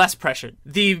it is less prescient.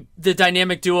 The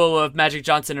dynamic duo of Magic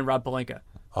Johnson and Rob Pelinka.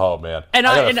 Oh man, And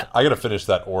I gotta finish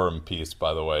that Orem piece,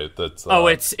 by the way. That's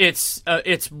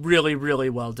it's really, really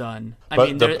well done.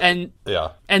 And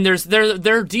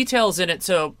there are details in it.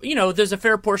 So there's a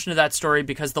fair portion of that story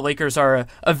because the Lakers are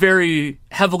a very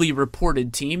heavily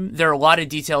reported team. There are a lot of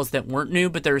details that weren't new,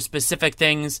 but there are specific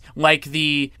things like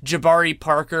the Jabari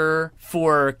Parker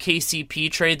for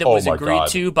KCP trade that was agreed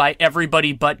to by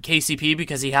everybody but KCP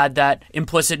because he had that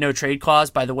implicit no trade clause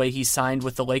by the way he signed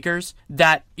with the Lakers.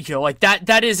 That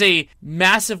that is a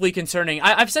massively concerning.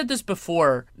 I've said this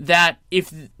before that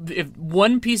if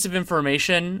one piece of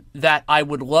information that I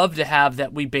would love to have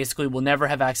that we basically will never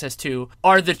have access to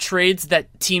are the trades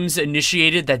that teams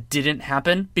initiated that didn't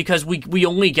happen because we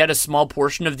only get a small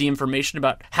portion of the information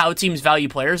about how teams value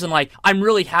players. And I'm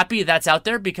really happy that's out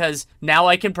there because now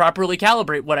I can properly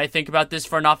calibrate what I think about this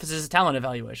front office's talent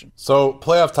evaluation. So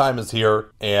playoff time is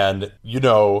here, and you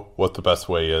know what the best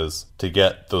way is to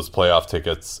get those playoff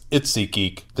tickets. It's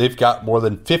SeatGeek. They've got more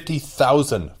than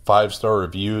 50,000 5-star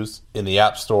reviews in the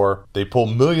App Store. They pull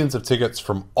millions of tickets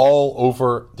from all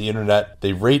over the internet.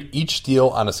 They rate each deal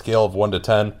on a scale of 1 to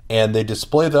 10, and they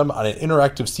display them on an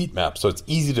interactive seat map, so it's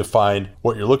easy to find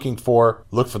what you're looking for.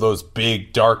 Look for those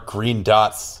big, dark green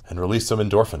dots and release some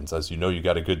endorphins as you know you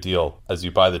got a good deal as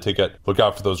you buy the ticket. Look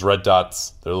out for those red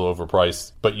dots. They're a little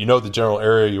overpriced, but you know the general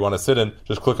area you want to sit in.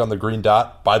 Just click on the green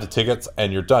dot, buy the tickets,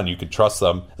 and you're done. You can trust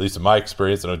them, at least in my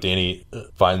experience. I know Danny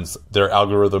finds their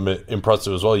algorithm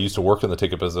impressive as well. He used to work in the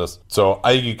ticket business. So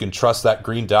I think you can trust that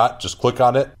green dot. Just click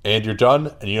on it and you're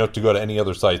done, and you don't have to go to any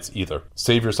other sites either.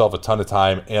 Save yourself a ton of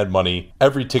time and money.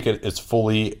 Every ticket is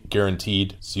fully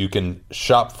guaranteed, so you can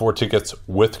shop for tickets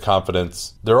with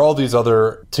confidence. There are all these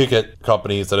other ticket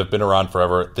companies that have been around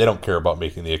forever. They don't care about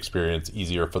making the experience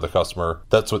easier for the customer.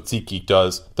 That's what SeatGeek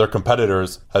does. Their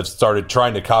competitors have started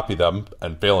trying to copy them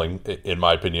and failing, in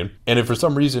my opinion. And if for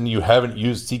some reason you haven't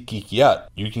used SeatGeek yet,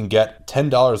 you can get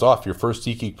 $10 off your first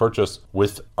SeatGeek purchase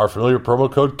with our familiar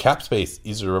promo code CAPSPACE.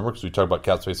 Easy to remember because we talk about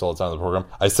CAPSPACE all the time in the program.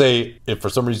 I say if for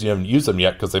some reason you haven't used them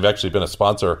yet because they've actually been a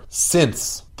sponsor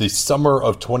since the summer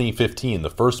of 2015, the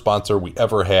first sponsor we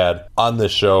ever had on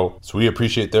this show. So we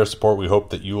appreciate their support. We hope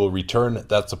that you will return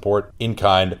that support in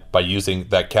kind by using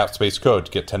that CAPSPACE code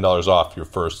to get $10 off your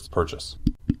first purchase.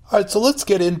 All right, so let's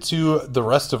get into the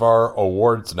rest of our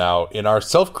awards now in our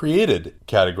self-created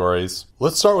categories.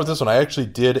 Let's start with this one. I actually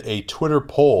did a Twitter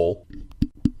poll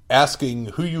asking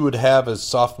who you would have as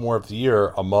sophomore of the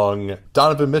year among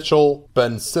Donovan Mitchell,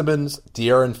 Ben Simmons,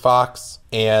 De'Aaron Fox,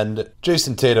 and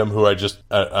Jason Tatum, who I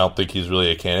don't think he's really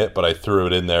a candidate, but I threw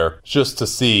it in there just to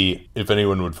see if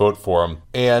anyone would vote for him.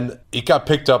 And it got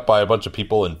picked up by a bunch of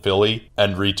people in Philly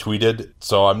and retweeted,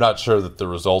 so I'm not sure that the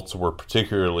results were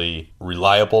particularly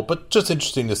reliable, but just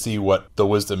interesting to see what the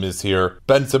wisdom is here.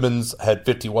 Ben Simmons had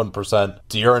 51%.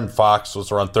 De'Aaron Fox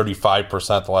was around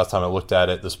 35% the last time I looked at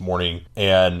it this morning,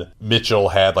 and Mitchell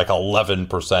had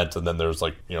 11%, and then there's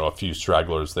a few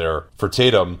stragglers there for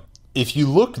Tatum. If you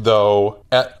look, though,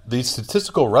 at the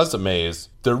statistical resumes,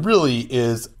 there really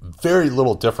is very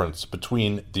little difference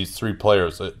between these three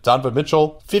players. Donovan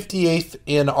Mitchell, 58th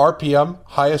in RPM,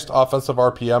 highest offensive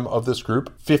RPM of this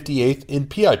group, 58th in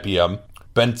PIPM.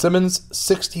 Ben Simmons,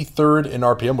 63rd in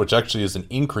RPM, which actually is an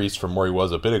increase from where he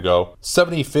was a bit ago,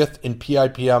 75th in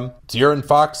PIPM. De'Aaron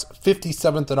Fox,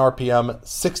 57th in RPM,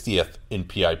 60th in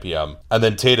PIPM. And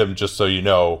then Tatum, just so you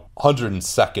know,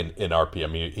 102nd in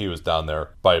RPM. He was down there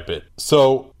by a bit.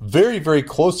 So very, very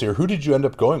close here. Who did you end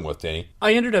up going with, Danny?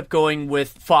 I ended up going with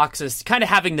Fox as kind of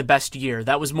having the best year.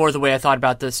 That was more the way I thought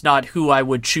about this, not who I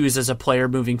would choose as a player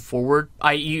moving forward.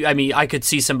 I could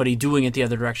see somebody doing it the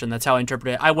other direction. That's how I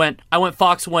interpret it. I went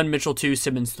Fox 1, Mitchell 2,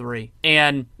 Simmons 3.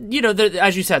 And,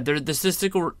 as you said, the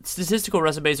statistical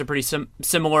resumes are pretty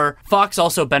similar. Fox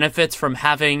also benefits from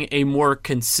having a more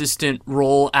consistent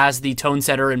role as the tone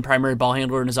setter and primary ball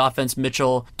handler in his offense.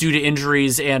 Mitchell, due to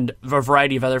injuries and a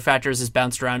variety of other factors, has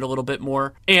bounced around a little bit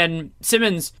more. And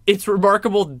Simmons, it's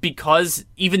remarkable because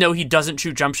even though he doesn't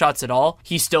shoot jump shots at all,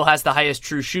 he still has the highest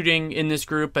true shooting in this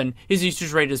group, and his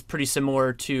usage rate is pretty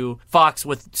similar to Fox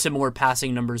with similar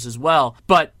passing numbers as well.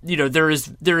 But, there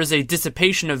is a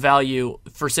dissipation of value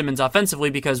for Simmons offensively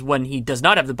because when he does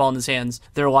not have the ball in his hands,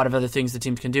 there are a lot of other things the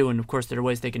teams can do, and of course there are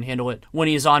ways they can handle it when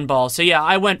he's on ball. So yeah,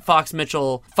 I went Fox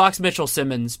Fox, Mitchell,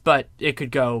 Simmons, but it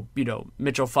could go,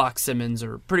 Mitchell, Fox, Simmons,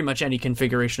 or pretty much any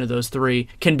configuration of those three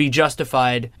can be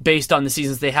justified based on the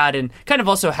seasons they had and kind of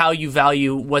also how you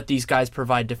value what these guys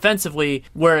provide defensively.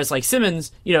 Whereas like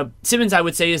Simmons, Simmons I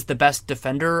would say is the best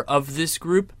defender of this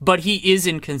group, but he is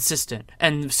inconsistent.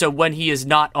 And so when he is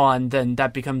not on, then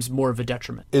that becomes more of a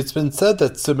detriment. It's been said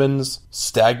that Simmons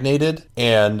stagnated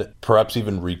and perhaps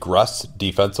even regressed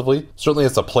defensively. Certainly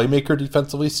as a playmaker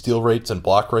defensively, steal rates and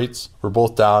block rates were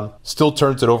both down. Still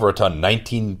turns it over a ton,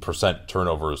 19%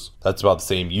 turnovers. That's about the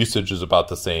same. Usage is about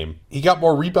the same. He got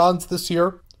more rebounds this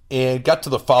year and got to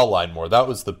the foul line more. That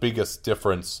was the biggest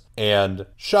difference, and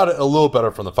shot it a little better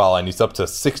from the foul line. He's up to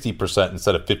 60%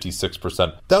 instead of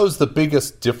 56%. That was the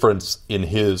biggest difference in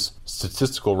his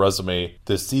statistical resume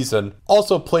this season.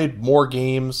 Also played more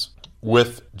games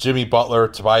with Jimmy Butler,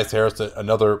 Tobias Harris,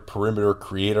 another perimeter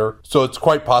creator. So it's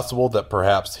quite possible that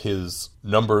perhaps his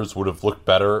numbers would have looked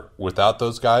better without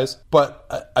those guys.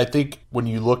 But I think when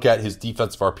you look at his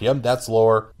defensive RPM, that's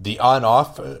lower. The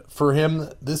on-off for him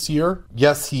this year,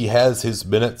 yes, he has his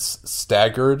minutes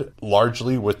staggered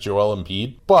largely with Joel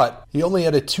Embiid, but he only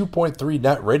had a 2.3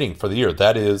 net rating for the year.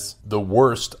 That is the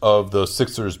worst of the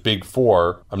Sixers' big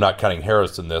four. I'm not counting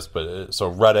Harris in this, but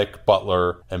so Redick,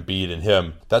 Butler, Embiid, and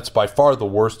him. That's by far the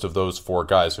worst of those four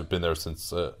guys who've been there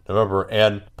since November.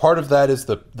 And part of that is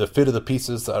the fit of the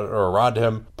pieces that are around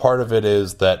him. Part of it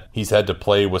is that he's had to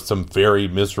play with some very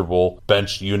miserable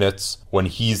bench units when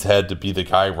he's had to be the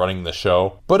guy running the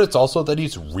show. But it's also that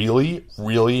he's really,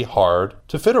 really hard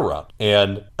to fit around.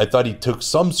 And I thought he took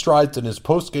some strides in his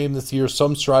post game this year,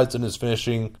 some strides in his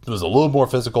finishing. It was a little more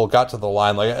physical, got to the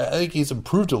line. I think he's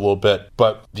improved a little bit,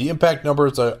 but the impact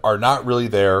numbers are not really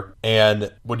there.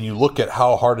 And when you look at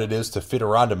how hard it is to fit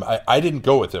around him, I didn't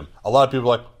go with him. A lot of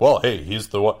people are like, well, hey, he's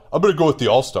the one. I'm going to go with the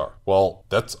all-star. Well,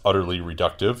 that's utterly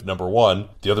reductive. Number one,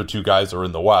 the other two guys are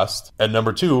in the West. And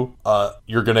number two,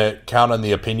 you're going to count on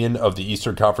the opinion of the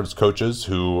Eastern Conference coaches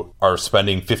who are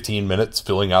spending 15 minutes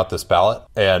filling out this ballot,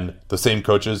 and the same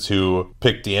coaches who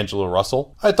picked D'Angelo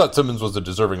Russell. I thought Simmons was a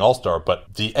deserving all-star,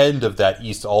 but the end of that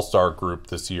East all-star group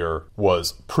this year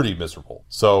was pretty miserable.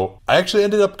 So I actually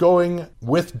ended up going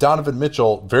with Donovan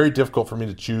Mitchell. Very difficult for me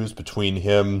to choose between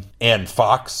him and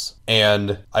Fox.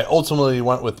 And I ultimately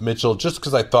went with Mitchell just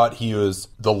because I thought he was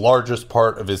the largest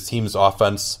part of his team's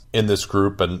offense in this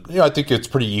group. And, I think it's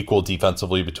pretty equal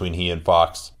defensively between he and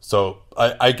Fox. So,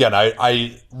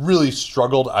 I really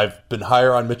struggled. I've been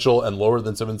higher on Mitchell and lower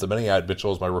than Simmons. I had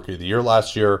Mitchell as my rookie of the year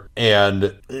last year.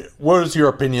 And what is your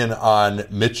opinion on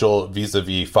Mitchell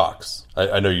vis-a-vis Fox?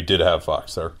 I know you did have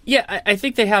Fox there. Yeah, I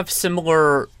think they have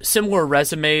similar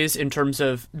resumes in terms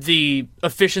of the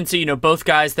efficiency. Both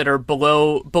guys that are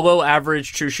below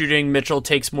average true shooting. Mitchell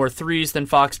takes more threes than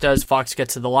Fox does. Fox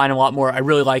gets to the line a lot more. I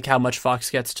really like how much Fox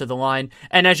gets to the line.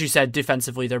 And as you said,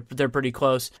 defensively, they're pretty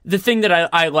close. The thing that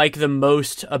I like the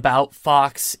most about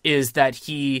Fox is that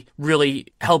he really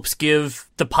helps give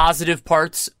the positive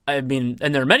parts, and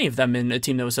there are many of them in a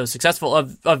team that was so successful,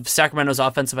 of Sacramento's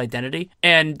offensive identity.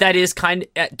 And that is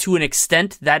to an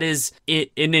extent, that is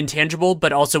an intangible,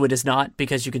 but also it is not,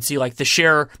 because you can see the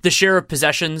share of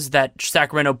possessions that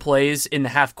Sacramento plays in the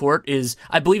half court is,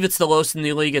 I believe it's the lowest in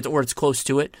the league, or it's close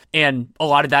to it. And a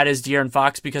lot of that is De'Aaron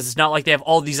Fox, because it's not like they have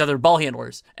all these other ball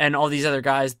handlers and all these other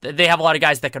guys. They have a lot of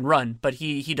guys that can run, but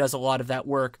he does a lot of that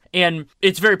work. And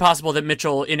it's very possible that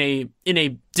Mitchell in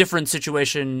a different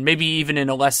situation, maybe even in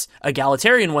a less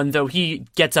egalitarian one, though he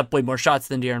gets up way more shots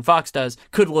than De'Aaron Fox does,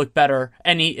 could look better.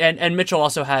 And Mitchell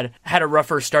also had a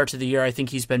rougher start to the year. I think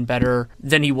he's been better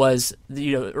than he was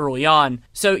early on.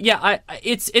 So yeah,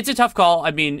 it's a tough call.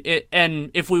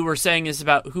 And if we were saying this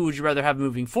about who would you rather have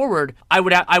moving forward, I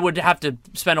would have to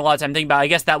spend a lot of time thinking about it. I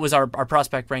guess that was our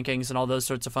prospect rankings and all those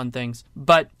sorts of fun things.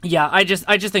 But yeah, I just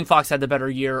think Fox had the better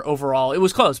year overall. It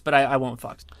was close, but I went with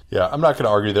Fox. Yeah, I'm not going to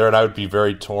argue there, and I would be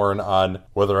very torn on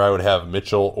whether I would have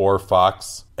Mitchell or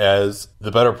Fox as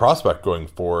the better prospect going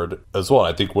forward as well.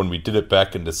 And I think when we did it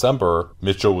back in December,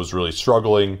 Mitchell was really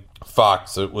struggling.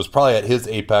 Fox, it was probably at his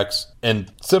apex.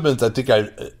 And Simmons, I think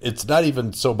it's not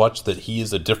even so much that he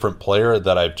is a different player,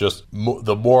 that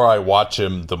the more I watch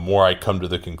him, the more I come to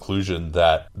the conclusion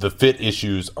that the fit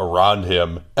issues around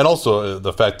him, and also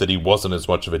the fact that he wasn't as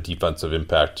much of a defensive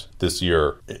impact this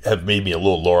year, have made me a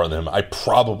little lower on him. I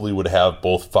probably would have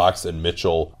both Fox and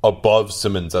Mitchell above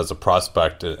Simmons as a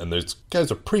prospect, and those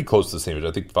guys are pretty close to the same age.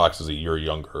 I think Fox is a year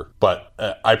younger, but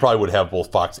I probably would have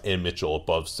both Fox and Mitchell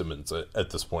above Simmons at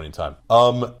this point in time.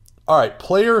 All right,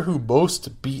 player who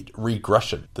most beat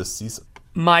regression this season.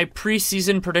 My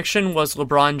preseason prediction was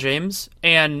LeBron James,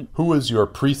 and who was your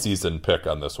preseason pick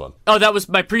on this one? Oh, that was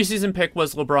my preseason pick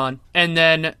was LeBron, and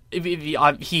then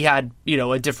he had,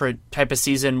 a different type of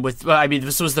season with,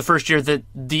 this was the first year that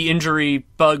the injury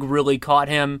bug really caught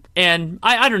him. And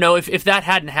I don't know, if that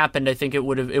hadn't happened, I think it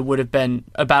would have been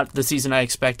about the season I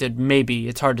expected. Maybe.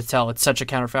 It's hard to tell. It's such a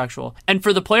counterfactual. And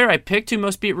for the player I picked who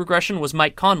most beat regression was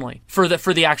Mike Conley for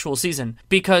the actual season,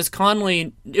 because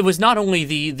Conley, it was not only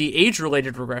the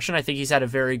age-related regression, I think he's had a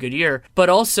very good year, but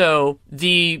also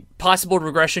the possible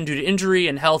regression due to injury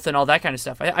and health and all that kind of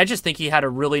stuff. I just think he had a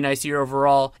really nice year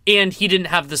overall, and he didn't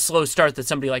have the slow start that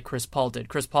somebody like Chris Paul did.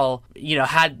 Chris Paul,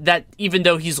 had that, even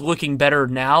though he's looking better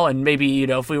now, and maybe,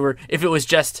 if it was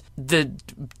just the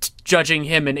judging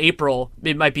him in April,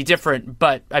 it might be different,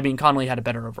 but Conley had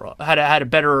a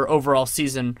better overall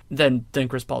season than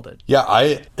Chris Paul did.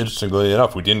 Yeah, interestingly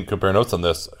enough, we didn't compare notes on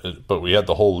this, but we had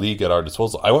the whole league at our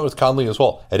disposal. I went with Conley as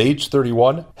well. At age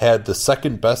 31, had the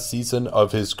second best season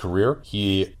of his career.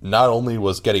 He not only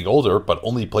was getting older, but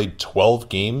only played 12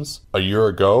 games a year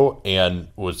ago and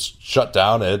was shut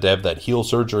down and had to have that heel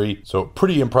surgery. So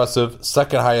pretty impressive.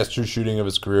 Second highest true shooting of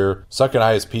his career, second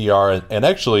highest PR, and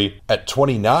actually at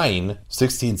 29,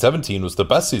 16-17 was the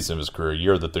best season of his career, a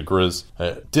year that the Grizz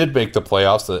did make the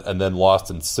playoffs and then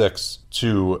lost in 6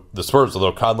 to the Spurs,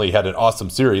 although Conley had an awesome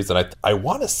series. And I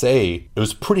want to say it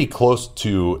was pretty close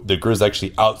to the Grizz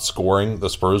actually outscoring the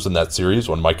Spurs in that series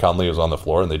when Mike Conley was on the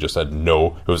floor, and they just had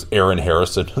it was Aaron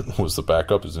Harrison who was the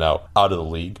backup, who's now out of the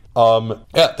league.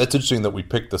 Yeah, that's interesting that we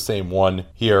picked the same one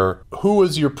here. Who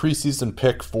was your preseason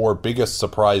pick for biggest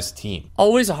surprise team?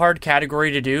 Always a hard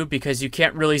category to do because you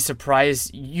can't really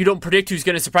you don't predict who's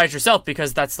going to surprise yourself,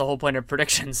 because that's the whole point of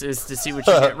predictions, is to see what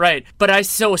you get right. But I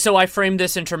framed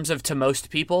this in terms of to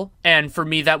most people, and for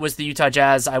me that was the Utah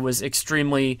Jazz. I was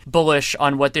extremely bullish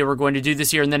on what they were going to do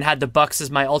this year, and then had the Bucks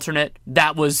as my alternate.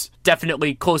 That was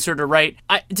definitely closer to right.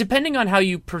 Depending on how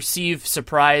you perceive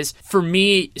surprise, for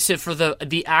me, so for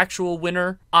the actual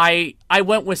winner, I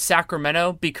went with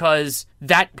Sacramento because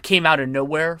that came out of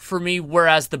nowhere for me,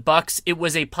 whereas the Bucks, it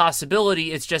was a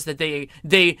possibility. It's just that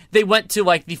they went to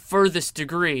like the furthest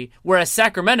degree, whereas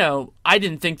Sacramento, I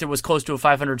didn't think there was close to a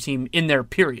 500 team in there,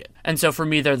 period. And so for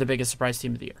me, they're the biggest surprise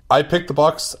team of the year. I picked the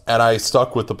Bucks, and I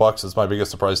stuck with the Bucks as my biggest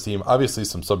surprise team. Obviously,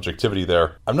 some subjectivity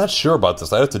there. I'm not sure about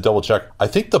this. I have to double check. I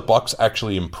think the Bucks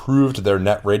actually improved their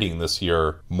net rating this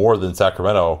year more than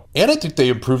Sacramento, and I think they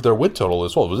improved their win total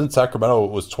as well. Wasn't Sacramento,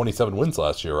 it was 27 wins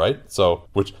last year, right? So,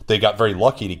 which they got very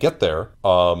lucky to get there.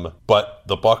 But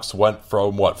the Bucks went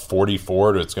from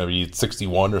 44 to it's going to be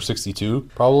 61 or 62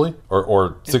 probably,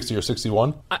 or 60 or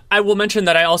 61. I will mention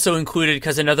that I also included,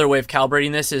 because another way of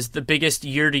calibrating this is the biggest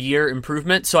year-to-year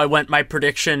improvement. So I went my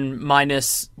prediction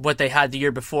minus what they had the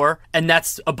year before, and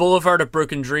that's a boulevard of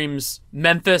broken dreams: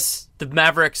 Memphis, the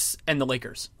Mavericks, and the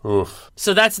Lakers. Oof.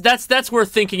 So that's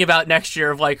worth thinking about next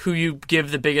year, of like who you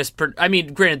give the biggest.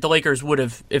 Granted, the Lakers would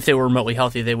have, if they were remotely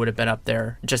healthy, they would have been up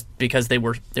there just because they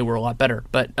were a lot better.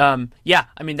 But yeah,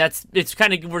 it's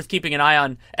kind of worth keeping an eye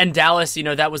on. And Dallas,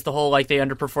 that was the whole, like, they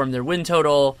underperformed their win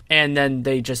total, and then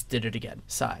they just did it again.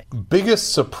 Sigh.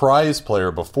 Biggest surprise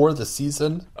player before the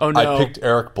season. Oh no! I picked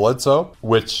Eric Bledsoe,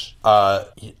 which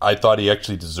I thought he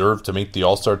actually deserved to make the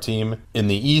All-Star team. In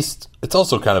the East, it's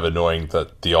also kind of annoying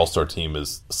that the All-Star team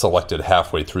is selected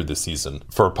halfway through the season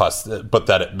but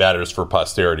that it matters for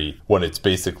posterity, when it's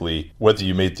basically whether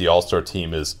you made the All-Star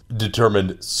team is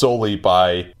determined solely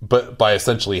by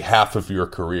essentially half of your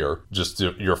career, just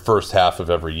your first half of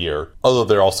every year. Although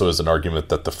there also is an argument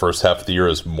that the first half of the year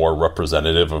is more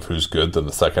representative of who's good than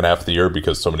the second half of the year,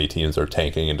 because so many teams are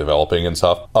tanking and developing and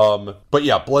stuff. But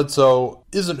yeah, Bledsoe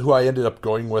isn't who I ended up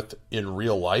going with in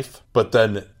real life, but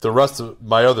then the rest of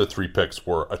my other 3 picks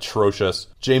were atrocious.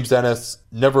 James Ennis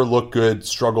never looked good,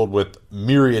 struggled with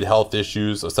myriad health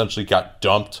issues, essentially got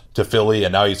dumped to Philly,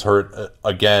 and now he's hurt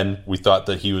again. We thought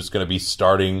that he was going to be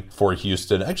starting for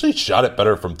Houston. Actually shot it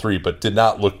better from 3, but did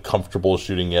not look comfortable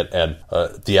shooting it, and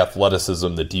the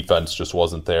athleticism, the defense just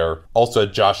wasn't there. Also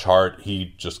had Josh Hart,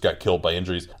 he just got killed by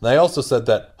injuries. And I also said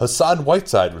that Hassan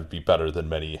Whiteside would be better than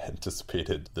many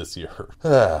anticipated this year.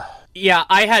 Yeah,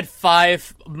 I had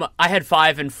 5,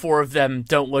 and 4 of them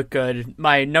don't look good.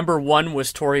 My number 1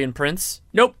 was Taurean Prince.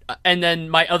 Nope. And then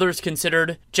my others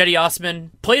considered Cedi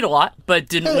Osman. Played a lot, but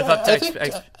didn't live up to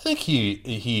expectations. I think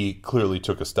he clearly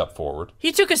took a step forward.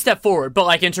 He took a step forward, but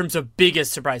like in terms of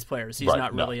biggest surprise players, he's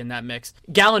not really in that mix.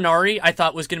 Gallinari, I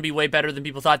thought was going to be way better than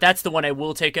people thought. That's the one I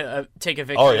will take a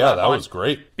victory. Oh yeah, that was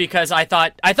great. Because I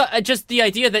thought just the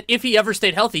idea that if he ever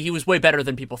stayed healthy, he was way better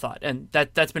than people thought, and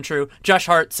that's been true. Josh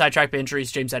Hart, sidetracked by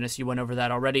injuries. James Ennis, you went over that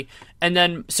already. And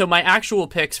then, so my actual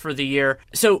picks for the year.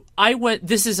 So I went.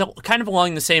 This is kind of along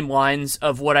along the same lines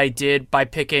of what I did by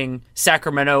picking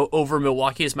Sacramento over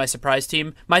Milwaukee as my surprise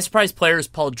team. My surprise player is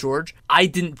Paul George. I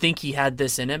didn't think he had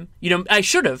this in him. I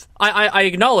should have. I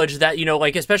acknowledge that,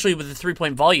 especially with the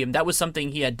 3-point volume, that was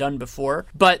something he had done before.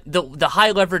 But the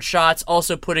high leverage shots,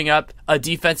 also putting up a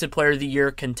defensive player of the year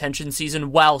contention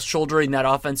season while shouldering that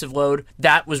offensive load,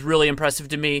 that was really impressive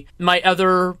to me. My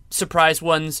other surprise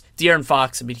ones, De'Aaron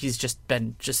Fox. I mean, he's just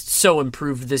been so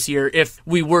improved this year. If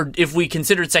we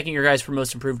considered second year guys for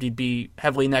most improved, he'd be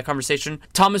heavily in that conversation.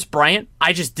 Thomas Bryant,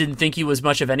 I just didn't think he was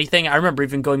much of anything. I remember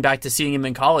even going back to seeing him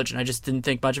in college, and I just didn't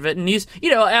think much of it. And he's,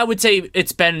 I would say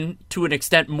it's been to an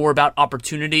extent more about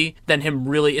opportunity than him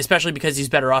really, especially because he's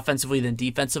better offensively than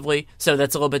defensively. So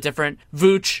that's a little bit different.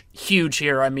 Vooch, huge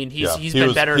here. I mean, he's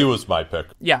been better. He was my pick.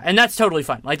 Yeah, and that's totally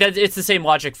fine. It's the same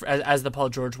logic as the Paul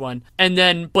George one. And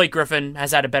then Blake Griffin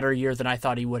has had a better year than I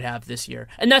thought he would have this year.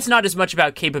 And that's not as much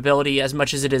about capability as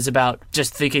much as it is about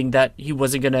just thinking that he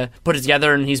wasn't going to put it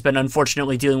together, and he's been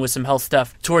unfortunately dealing with some health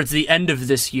stuff towards the end of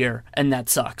this year, and that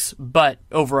sucks. But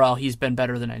overall, he's been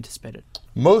better than I anticipated.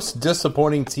 Most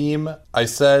disappointing team, I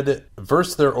said,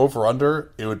 versus their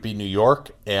over-under, it would be New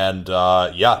York. And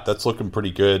that's looking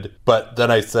pretty good. But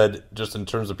then I said, just in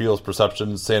terms of people's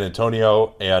perceptions, San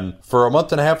Antonio. And for a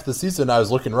month and a half of the season, I was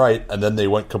looking right. And then they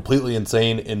went completely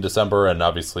insane in December. And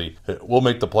obviously, we'll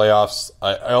make the playoffs.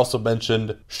 I also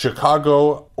mentioned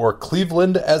Chicago or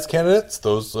Cleveland as candidates.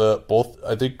 Those both,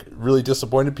 I think, really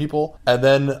disappointed people. And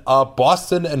then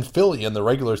Boston and Philly in the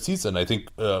regular season. I think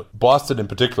Boston in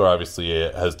particular, obviously,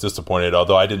 has disappointed,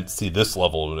 although I didn't see this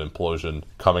level of an implosion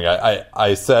coming.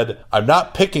 I said I'm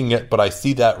not picking it, but I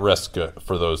see that risk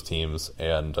for those teams.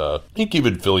 And I think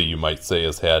even Philly, you might say,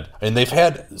 they've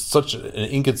had such an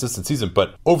inconsistent season,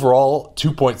 but overall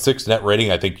 2.6 net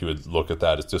rating, I think you would look at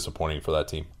that as disappointing for that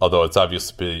team, although it's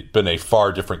obviously been a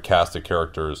far different cast of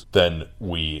characters than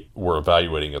we were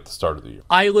evaluating at the start of the year.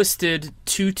 I listed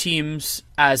two teams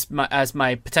as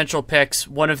my potential picks.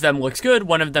 One of them looks good,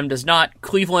 one of them does not.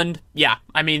 Cleveland, yeah.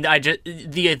 I mean,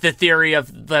 the theory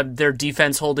of their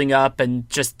defense holding up and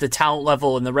just the talent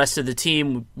level and the rest of the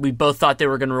team, we both thought they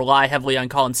were going to rely heavily on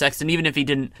Colin Sexton, even if he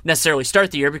didn't necessarily start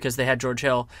the year because they had George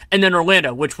Hill. And then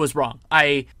Orlando, which was wrong.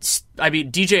 I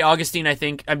mean, DJ Augustine,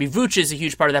 Vooch is a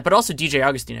huge part of that, but also DJ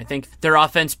Augustine. I think their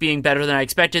offense being better than I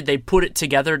expected. They put it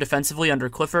together defensively under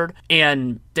Clifford,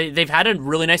 and they've had a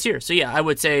really nice year. So yeah, I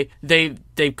would say they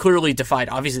clearly defied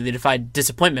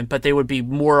disappointment, but they would be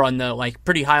more on the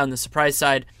pretty high on the surprise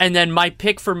side. And then my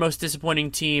pick for most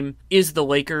disappointing team is the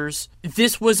Lakers.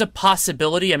 This was a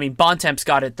possibility. I mean, Bontemps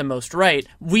got it the most right.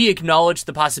 We acknowledged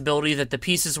the possibility that the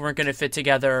pieces weren't going to fit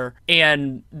together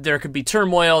and there could be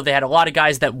turmoil. They had a lot of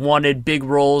guys that wanted big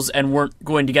roles and weren't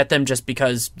going to get them just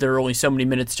because there are only so many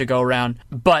minutes to go around.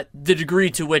 But the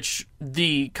degree to which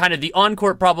the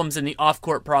on-court problems and the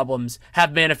off-court problems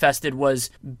have manifested was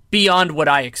beyond what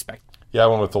I expected. Yeah, I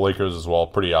went with the Lakers as well.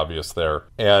 Pretty obvious there.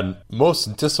 And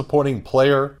most disappointing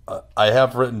player, I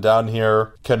have written down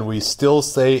here, can we still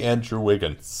say Andrew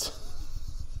Wiggins?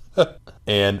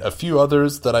 And a few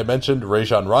others that I mentioned,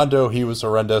 Rajon Rondo, he was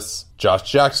horrendous. Josh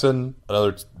Jackson,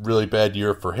 another really bad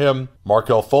year for him.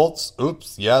 Markelle Fultz,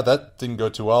 oops, yeah, that didn't go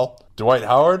too well. Dwight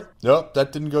Howard, nope,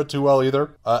 that didn't go too well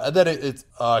either. And then it's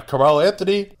Carmelo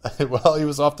Anthony, well, he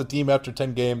was off the team after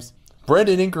 10 games.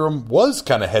 Brandon Ingram was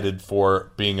kind of headed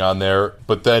for being on there,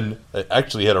 but then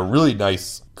actually had a really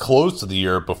nice close to the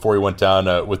year before he went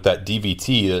down with that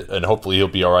DVT, and hopefully he'll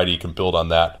be all right. He can build on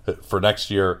that for next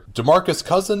year. DeMarcus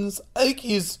Cousins, I think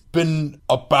he's been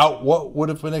about what would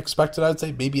have been expected, I'd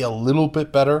say, maybe a little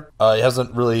bit better. He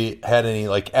hasn't really had any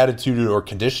attitude or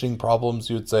conditioning problems,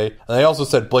 you would say. And I also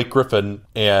said Blake Griffin,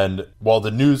 and while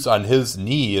the news on his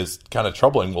knee is kind of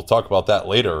troubling, we'll talk about that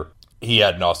later, he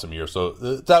had an awesome year. So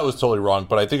that was totally wrong,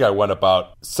 but I think I went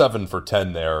about 7 for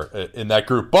 10 there in that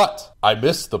group. But I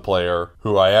missed the player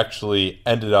who I actually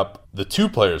ended up, the two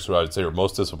players who I would say were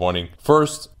most disappointing.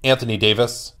 First, Anthony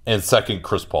Davis, and second,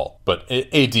 Chris Paul. But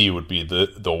AD would be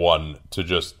the one to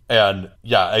just, and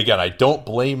yeah, again, I don't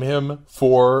blame him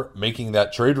for making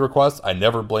that trade request. I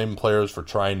never blame players for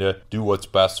trying to do what's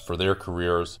best for their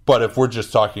careers. But if we're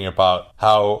just talking about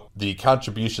how the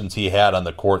contributions he had on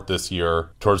the court this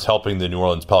year towards helping the New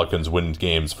Orleans Pelicans win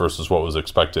games versus what was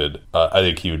expected, I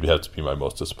think he would have to be my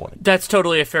most disappointing. That's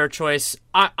totally a fair choice.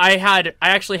 I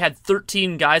actually had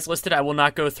 13 guys listed. I will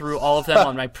not go through all of them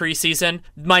on my preseason.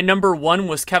 My number 1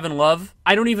 was Kevin Love.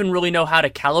 I don't even really know how to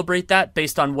calibrate that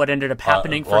based on what ended up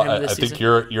happening for him this season. I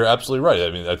think you're absolutely right.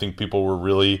 I mean, I think people were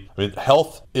really,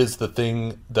 health is the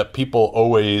thing that people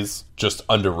always just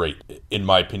underrate, in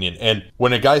my opinion. And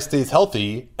when a guy stays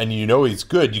healthy and you know he's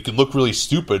good, you can look really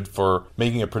stupid for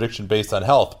making a prediction based on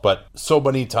health. But so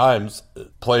many times,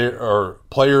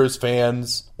 players,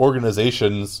 fans,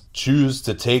 organizations choose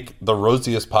to take the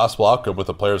rosiest possible outcome with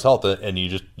a player's health, and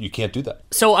you can't do that.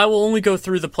 So I will only go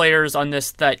through the players on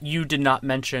this that you did not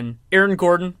mention. Aaron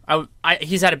Gordon,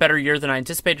 he's had a better year than I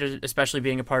anticipated, especially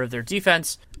being a part of their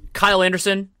defense. Kyle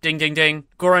Anderson, ding, ding, ding.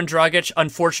 Goran Dragic,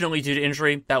 unfortunately due to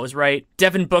injury, that was right.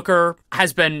 Devin Booker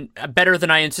has been better than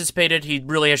I anticipated. He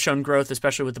really has shown growth,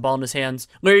 especially with the ball in his hands.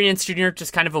 Larry Nance Jr.,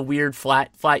 just kind of a weird,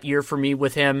 flat year for me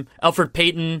with him. Elfrid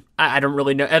Payton, I don't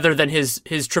really know, other than his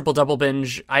triple-double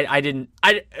binge,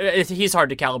 he's hard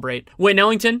to calibrate. Wayne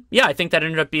Ellington, yeah, I think that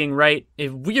ended up being right. A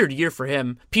weird year for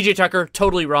him. PJ Tucker,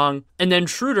 totally wrong. And then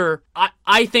Schroeder,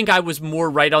 I think I was more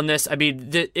right on this. I mean,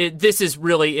 this is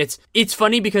really, it's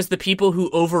funny because the people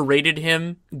who overrated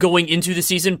him going into the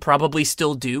season probably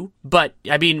still do. But,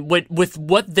 I mean, with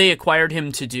what they acquired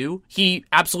him to do, he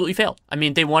absolutely failed. I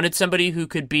mean, they wanted somebody who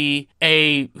could be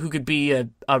a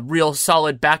real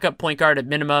solid backup point guard at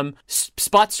minimum,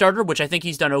 spot starter, which I think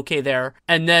he's done okay there,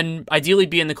 and then ideally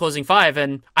be in the closing five.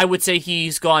 And I would say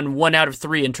he's gone 1 out of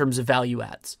 3 in terms of value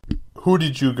adds. Who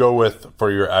did you go with for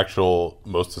your actual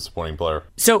most disappointing player?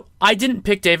 So I didn't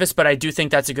pick Davis, but I do think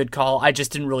that's a good call. I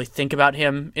just didn't really think about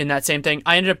him in that same thing.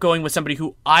 I ended up going with somebody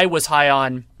who I was high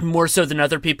on more so than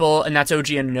other people, and that's OG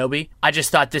Anunoby. I just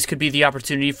thought this could be the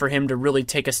opportunity for him to really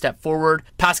take a step forward.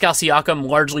 Pascal Siakam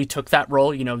largely took that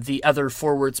role, the other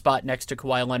forward spot next to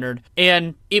Kawhi Leonard.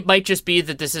 And it might just be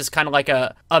that this is kind of like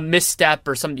a misstep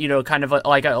or some, kind of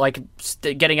like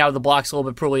getting out of the blocks a little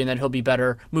bit poorly, and then he'll be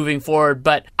better moving forward.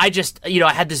 But I just,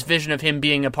 I had this vision of him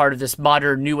being a part of this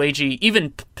modern, new agey,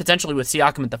 even potentially with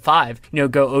Siakam at the 5,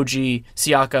 go OG,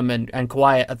 Siakam, and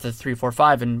Kawhi at the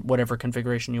 3-4-5 in whatever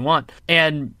configuration you want.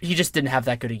 And he just didn't have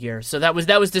that good a year. So that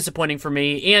was disappointing for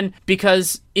me. And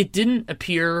because it didn't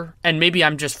appear, and maybe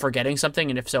I'm just forgetting something,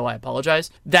 and if so, I apologize,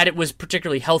 that it was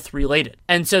particularly health related.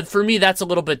 And so for me, that's a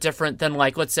little bit different than,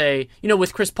 like, let's say,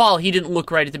 with Chris Paul, he didn't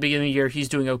look right at the beginning of the year. He's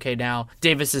doing okay now.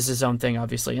 Davis is his own thing,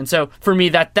 obviously. And so for me,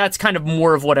 that's kind of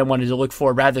more of what I wanted to look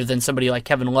for rather than somebody like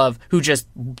Kevin Love who just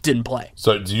didn't play.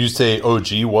 So do you say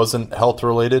OG wasn't health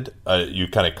related? You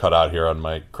kind of cut out here on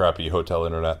my crappy hotel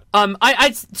internet.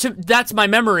 So that's my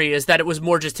memory, is that it was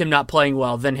more just him not playing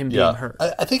well than him being hurt.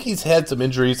 I think he's had some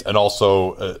injuries, and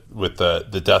also with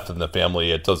the death in the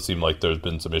family, it does seem like there's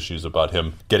been some issues about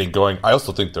him getting going. I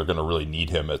also think they're going to really need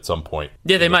him at some point.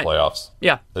 Yeah, they might. Playoffs.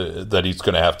 Yeah. That he's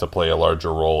going to have to play a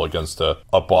larger role against a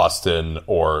Boston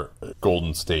or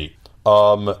Golden State.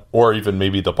 Or even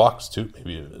maybe the Bucks too.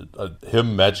 Maybe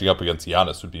him matching up against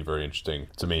Giannis would be very interesting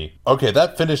to me. Okay,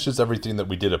 that finishes everything that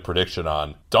we did a prediction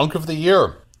on. Dunk of the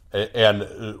year.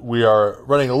 And we are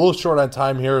running a little short on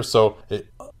time here, so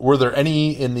were there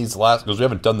any in these last, because we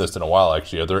haven't done this in a while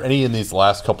actually, are there any in these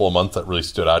last couple of months that really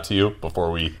stood out to you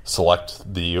before we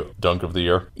select the Dunk of the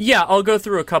Year? Yeah, I'll go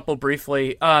through a couple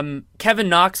briefly. Kevin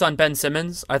Knox on Ben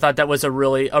Simmons. I thought that was a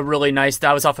really nice,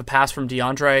 that was off a pass from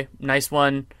DeAndre. Nice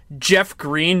one. Jeff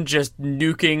Green just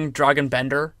nuking Dragan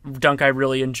Bender. Dunk I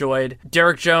really enjoyed.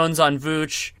 Derek Jones on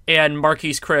Vooch, and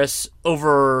Marquise Chris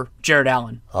over Jared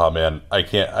Allen. Oh man, I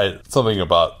can't. Something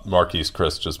about Marquise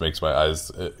Chris just makes my eyes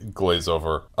glaze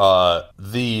over.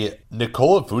 The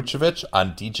Nikola Vucevic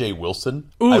on DJ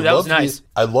Wilson. Ooh, that was nice.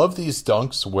 I love these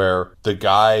dunks where the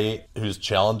guy who's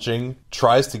challenging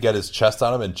tries to get his chest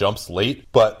on him and jumps late,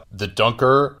 but the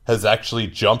dunker has actually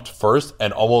jumped first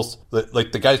and almost,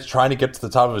 like, the guy's trying to get to the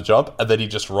top of a jump, and then he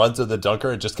just runs at the dunker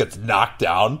and just gets knocked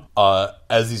down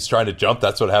as he's trying to jump.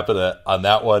 That's what happened on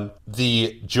that one.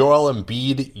 The Joel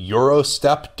Embiid Euro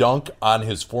step dunk on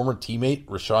his former teammate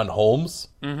Rashawn Holmes.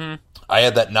 Mm-hmm. I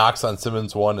had that Knox on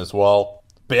Simmons one as well.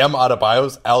 Bam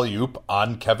Adebayo's alley-oop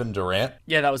on Kevin Durant.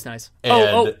 Yeah, that was nice.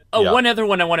 And, yeah. One other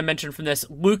one I want to mention from this.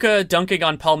 Luka dunking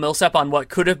on Paul Millsap on what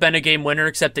could have been a game winner,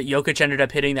 except that Jokic ended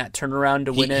up hitting that turnaround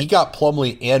to win it. He got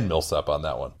Plumlee and Millsap on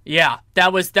that one. Yeah,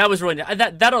 that was really nice.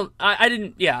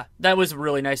 That was a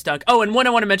really nice dunk. Oh, and one I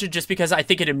want to mention, just because I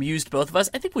think it amused both of us,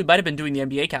 I think we might have been doing the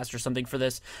NBA cast or something for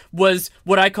this, was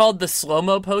what I called the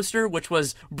slow-mo poster, which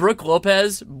was Brook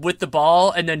Lopez with the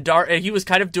ball, and then he was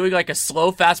kind of doing like a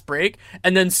slow, fast break,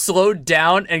 and then slowed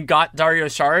down and got Dario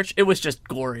Saric. It was just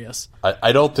glorious.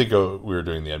 I don't think we were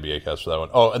doing the NBA cast for that one.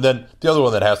 Oh, and then the other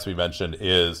one that has to be mentioned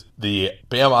is the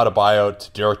Bam Adebayo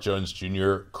to Derek Jones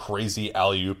Jr. crazy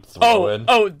alley-oop throw-in.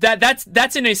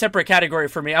 That's in a separate category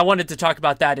for me. I wanted to talk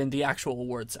about that in the actual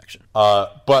awards section.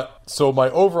 But so my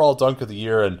overall Dunk of the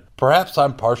Year, and perhaps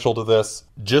I'm partial to this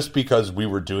just because we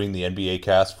were doing the NBA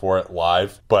cast for it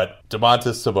live, but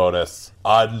Domantas Sabonis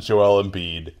on Joel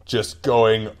Embiid, just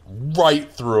going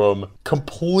right through him,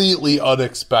 completely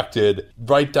unexpected,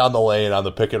 right down the lane on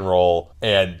the pick and roll,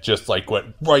 and just like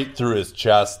went right through his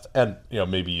chest, and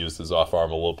maybe used his off arm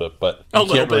a little bit, but you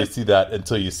can't really see that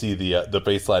until you see the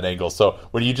baseline angle. So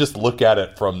when you just look at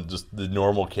it from just the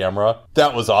normal camera,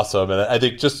 that was awesome. And I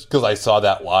think just because I saw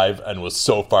that live and was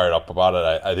so fired up about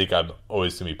it, I think I'm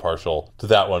always going to be partial to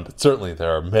that one. But certainly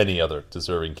there are many other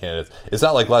deserving candidates. It's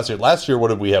not like last year. Last year, what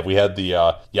did we have? We had the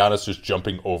Giannis just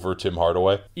jumping over Tim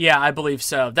Hardaway. Yeah, I believe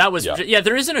so. That was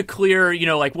there isn't a clear,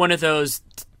 like one of those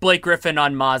Blake Griffin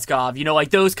on Mozgov,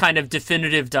 like those kind of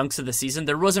definitive dunks of the season.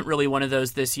 There wasn't really one of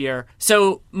those this year.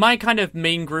 So my kind of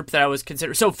main group that I was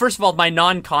considering. So first of all, my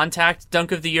non-contact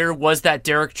dunk of the year was that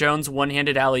Derek Jones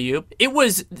one-handed alley-oop. It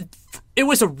was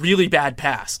a really bad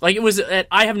pass. Like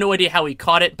I have no idea how he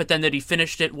caught it, but then that he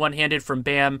finished it one-handed from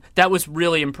Bam. That was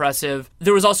really impressive.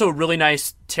 There was also a really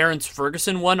nice Terrence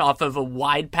Ferguson one off of a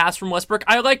wide pass from Westbrook.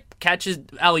 I like catches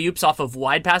alley-oops off of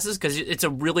wide passes because it's a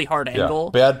really hard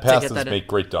angle. Bad passes make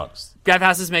great dunks. Bad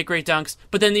passes make great dunks.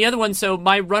 But then the other one, so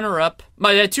my runner-up,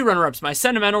 my two runner-ups, my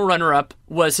sentimental runner-up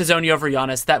was Hezonja over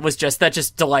Giannis. That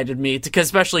just delighted me,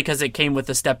 especially because it came with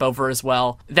the step over as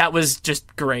well. That was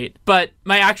just great. But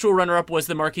my actual runner-up was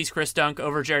the Marquise Chris dunk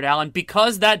over Jared Allen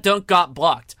because that dunk got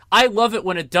blocked. I love it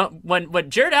when when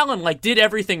Jared Allen did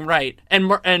everything right and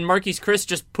Marquise Chris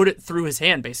just put it through his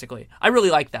hand basically. I really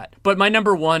like that. But my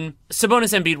number one,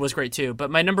 Sabonis Embiid was great too.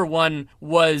 But my number one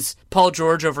was Paul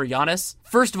George over Giannis.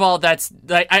 First of all,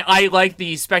 I like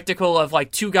the spectacle of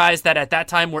two guys that at that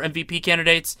time were MVP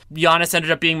candidates. Giannis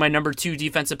ended up being my number 2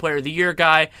 defensive player of the year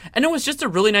guy, and it was just a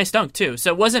really nice dunk too.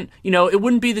 So it wasn't, it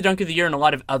wouldn't be the dunk of the year in a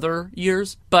lot of other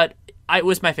years, but it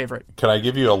was my favorite. Can I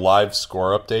give you a live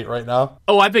score update right now?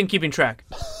 Oh, I've been keeping track.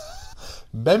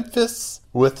 Memphis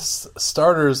with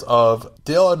starters of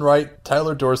Dalen Wright,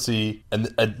 Tyler Dorsey,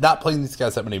 and not playing these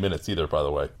guys that many minutes either, by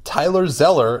the way. Tyler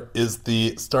Zeller is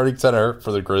the starting center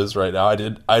for the Grizz right now.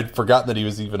 I'd forgotten that he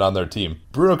was even on their team.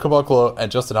 Bruno Caboclo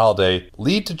and Justin Holiday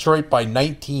lead Detroit by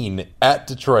 19 at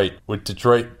Detroit, with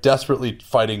Detroit desperately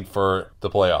fighting for the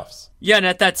playoffs. Yeah, and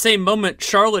at that same moment,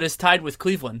 Charlotte is tied with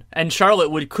Cleveland, and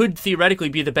Charlotte could theoretically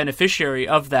be the beneficiary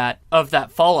of that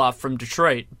fall off from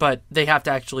Detroit, but they have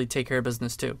to actually take care of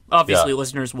business too. Obviously,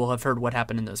 listeners will have heard what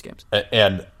happened in those games.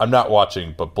 And I'm not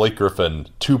watching, but Blake Griffin,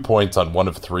 2 points on 1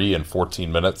 of 3 in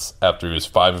 14 minutes after he was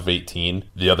 5 of 18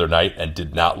 the other night and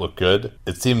did not look good.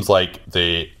 It seems like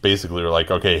they basically were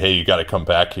like, okay, hey, you got to come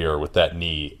back here with that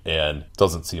knee, and it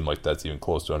doesn't seem like that's even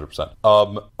close to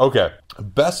 100%. Okay.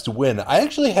 Best win. I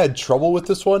actually had trouble with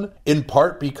this one, in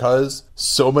part because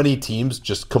so many teams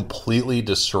just completely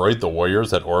destroyed the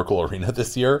Warriors at Oracle Arena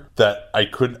this year that I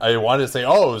wanted to say,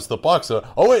 oh, it was the Bucks. Oh,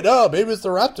 wait, no, maybe it's the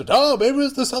Raptors. Oh, maybe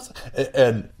it's the Celtics.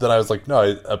 And then I was like,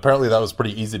 no, apparently that was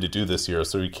pretty easy to do this year,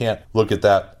 so you can't look at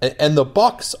that. And the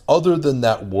Bucks, other than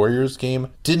that Warriors game,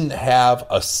 didn't have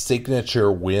a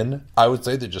signature win. I would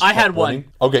say they just I had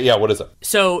winning. One. Okay, yeah, what is it?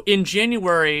 So in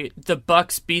January, the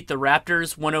Bucks beat the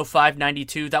Raptors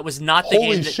 105-92. That was not the game.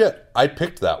 Holy shit. I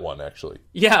picked that one, actually.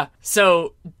 Yeah.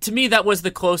 So to me, that was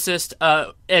the closest.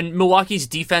 And Milwaukee's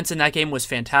defense in that game was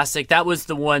fantastic. That was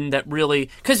the one that really,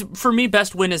 because for me,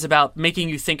 best win is about making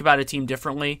you think about a team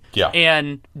differently. Yeah.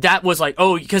 And that was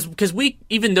because we,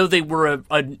 even though they were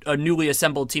a newly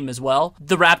assembled team as well,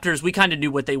 the Raptors, we kind of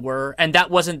knew what they were. And that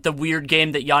wasn't the weird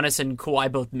game that Giannis and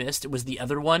Kawhi both missed. It was the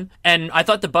other one. And I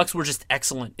thought the Bucks were just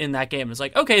excellent in that game. It was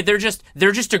like, okay, they're just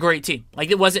a great team. Like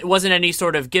it wasn't any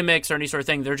sort of gimmicks or any sort of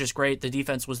thing. They're just great. The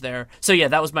defense was there. So yeah,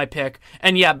 that was my pick.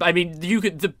 And yeah, I mean,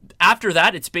 after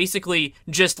that, it's basically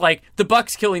just like the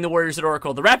Bucks killing the Warriors at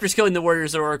Oracle, the Raptors killing the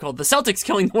Warriors at Oracle, the Celtics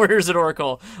killing the Warriors at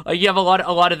Oracle. You have a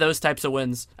lot of those types of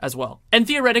wins as well. And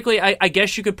theoretically, I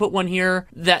guess you could put one here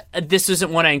that this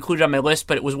isn't one I included on my list,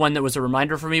 but it was one that was a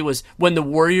reminder for me, was when the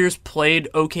Warriors played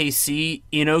OKC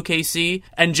in OKC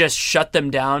and just shut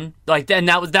them down. And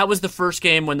that was the first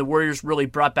game when the Warriors really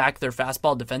brought back their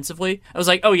fastball defensively. I was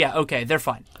like, oh yeah, okay, they're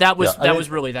fine. That was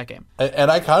really that game. And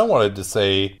I kind of wanted to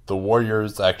say the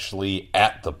Warriors actually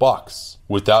at the Bucks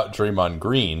without Draymond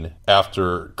Green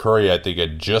after Curry, I think,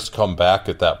 had just come back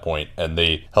at that point, and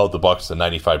they held the Bucks to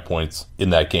 95 points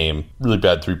in that game. Really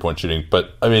bad three-point shooting.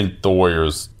 But, I mean, the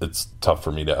Warriors, it's tough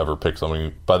for me to ever pick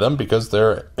something by them because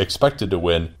they're expected to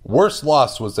win. Worst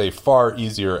loss was a far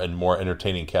easier and more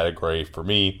entertaining category for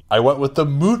me. I went with the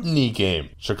Mutiny game.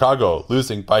 Chicago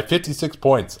losing by 56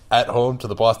 points at home to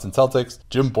the Boston Celtics.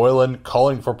 Jim Boylan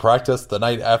calling for practice the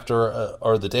night after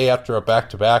or the day after a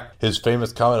back-to-back. His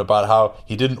famous comment about how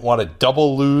he didn't want to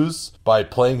double lose by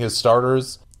playing his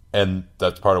starters, and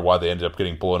that's part of why they ended up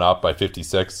getting blown out by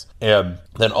 56. And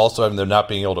then also having them not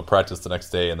being able to practice the next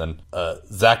day. And then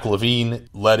Zach LaVine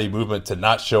led a movement to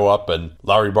not show up, and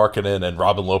Lauri Markkanen and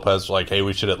Robin Lopez were like, hey,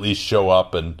 we should at least show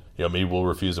up, and maybe we'll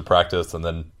refuse to practice. And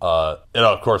then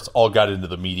of course all got into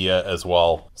the media as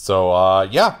well. So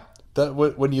that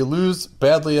when you lose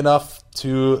badly enough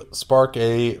to spark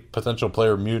a potential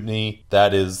player mutiny,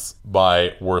 that is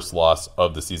my worst loss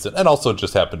of the season, and also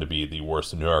just happened to be the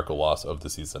worst numerical loss of the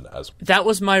season as well. That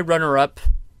was my runner-up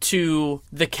to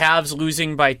the Cavs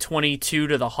losing by 22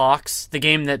 to the Hawks, the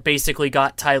game that basically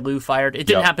got Ty Lue fired. It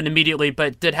didn't happen immediately, but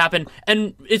it did happen.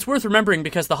 And it's worth remembering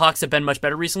because the Hawks have been much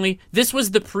better recently. This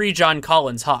was the pre-John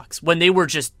Collins Hawks, when they were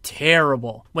just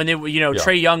terrible. When they were,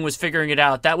 Trae Young was figuring it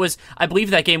out. That was, I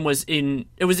believe that game was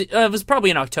it was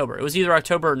probably in October. It was either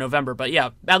October or November, but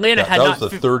Atlanta had that was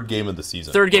the third game of the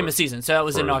season. Third game of the season, so that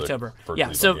was in October.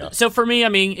 So for me, I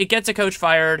mean, it gets a coach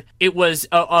fired. It was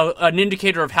an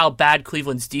indicator of how bad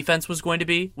Cleveland's defense was going to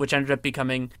be, which ended up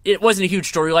becoming, it wasn't a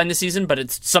huge storyline this season, but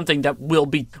it's something that will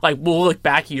be, like, we'll look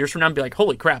back years from now and be like,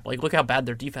 holy crap, like, look how bad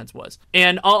their defense was.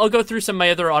 And I'll go through some of my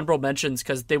other honorable mentions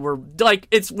because they were, like,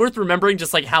 it's worth remembering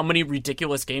just, like, how many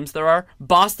ridiculous games there are.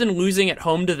 Boston losing at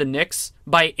home to the Knicks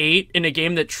by 8 in a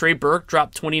game that Trey Burke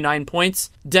dropped 29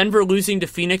 points. Denver losing to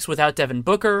Phoenix without Devin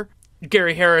Booker.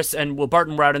 Gary Harris and Will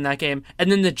Barton were out in that game.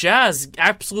 And then the Jazz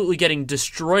absolutely getting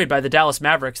destroyed by the Dallas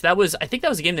Mavericks. I think that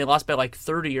was a game they lost by like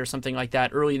 30 or something like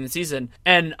that early in the season.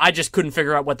 And I just couldn't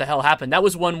figure out what the hell happened. That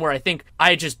was one where I think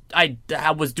I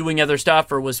was doing other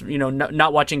stuff or was,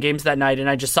 not watching games that night. And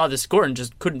I just saw the score and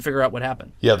just couldn't figure out what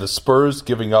happened. Yeah, the Spurs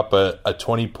giving up a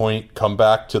 20-point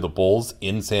comeback to the Bulls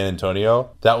in San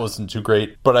Antonio. That wasn't too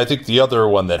great. But I think the other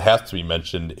one that has to be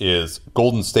mentioned is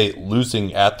Golden State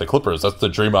losing at the Clippers. That's the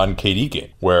Draymond KD game,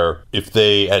 where if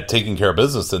they had taken care of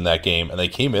business in that game, and they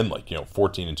came in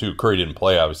 14-2, Curry didn't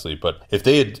play obviously, but if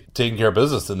they had taken care of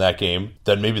business in that game,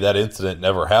 then maybe that incident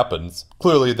never happens.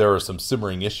 Clearly there are some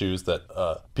simmering issues that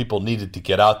people needed to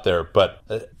get out there, but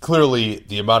clearly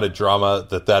the amount of drama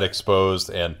that exposed,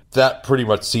 and that pretty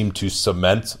much seemed to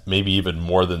cement, maybe even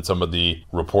more than some of the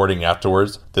reporting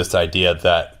afterwards, this idea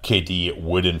that KD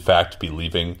would in fact be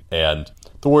leaving. And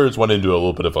the Warriors went into a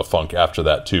little bit of a funk after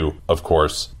that too, of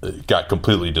course. It got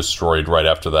completely destroyed right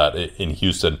after that in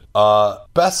Houston.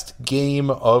 Best game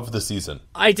of the season?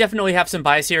 I definitely have some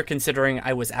bias here considering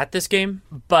I was at this game,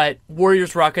 but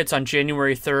Warriors-Rockets on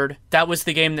January 3rd, that was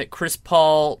the game that Chris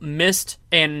Paul missed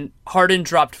and Harden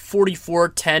dropped 44,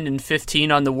 10, and 15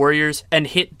 on the Warriors and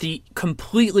hit the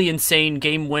completely insane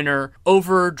game winner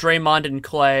over Draymond and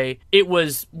Clay. It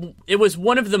was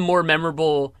one of the more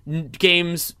memorable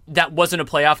games that wasn't a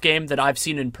playoff game that I've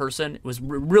seen in person. It was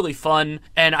really fun,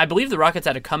 and I believe the Rockets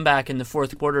had a comeback in the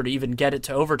fourth quarter to even get it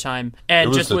to overtime. And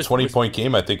it was a 20-point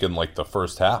game, I think, in the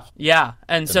first half. Yeah,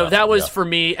 and so that was for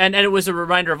me, and it was a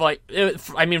reminder of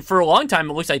for a long time,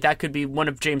 it looks like that could be one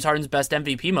of James Harden's best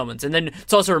MVP moments. And then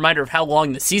it's also a reminder of how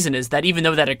long the season is, that even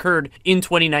though that occurred in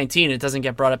 2019, it doesn't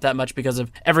get brought up that much because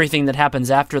of everything that happens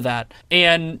after that.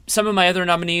 And some of my other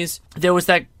nominees, there was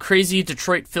that crazy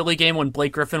Detroit-Philly game when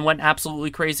Blake Griffin went absolutely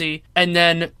crazy. And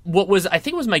then I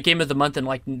think it was my game of the month in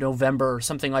November or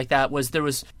something like that, there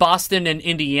was Boston and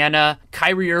Indiana.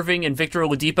 Kyrie Irving and Victor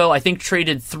Oladipo, I think,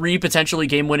 traded 3 potentially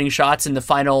game-winning shots in the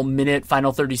final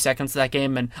 30 seconds of that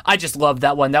game, and I just loved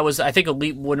that one. That was, I think,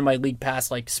 one of my League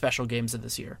Pass special games of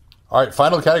this year. All right,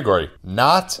 final category.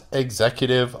 Not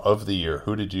Executive of the Year.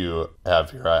 Who did you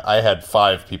have here? I had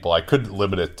 5 people. I couldn't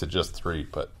limit it to just 3,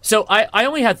 but so I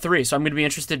only had 3. So I'm going to be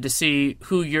interested to see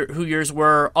who yours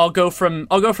were. I'll go from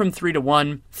 3 to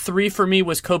 1. 3 for me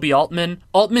was Kobe Altman.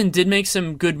 Altman did make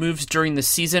some good moves during the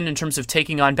season in terms of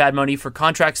taking on bad money for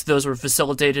contracts. Those were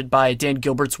facilitated by Dan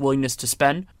Gilbert's willingness to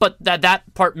spend, but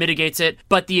that part mitigates it.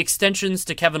 But the extensions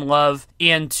to Kevin Love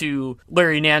and to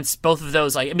Larry Nance, both of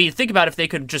those, think about if they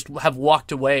could just have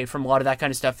walked away from a lot of that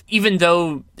kind of stuff, even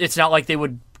though it's not like it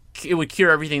would cure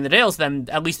everything that ails them,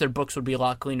 at least their books would be a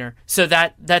lot cleaner. So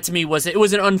that to me was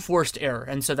an unforced error,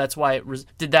 and so that's why it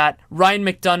did that. Ryan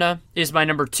McDonough is my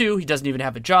number 2. He doesn't even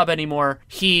have a job anymore.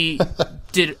 He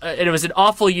did, and it was an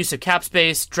awful use of cap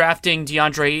space, drafting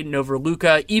DeAndre Ayton over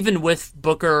Luka, even with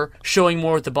Booker showing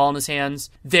more with the ball in his hands.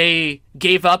 They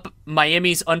gave up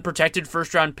Miami's unprotected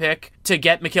first-round pick to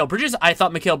get Mikal Bridges. I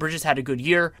thought Mikal Bridges had a good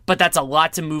year, but that's a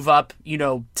lot to move up,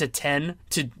 to 10,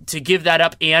 to give that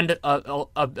up and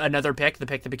another pick, the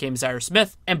pick that became Zaire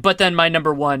Smith. But then my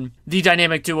number 1, the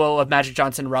dynamic duo of Magic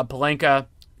Johnson and Rob Pelinka.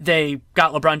 They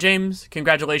got LeBron James.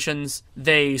 Congratulations.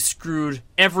 They screwed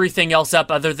everything else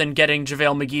up other than getting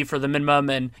JaVale McGee for the minimum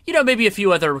and, maybe a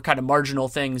few other kind of marginal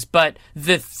things. But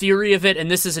the theory of it,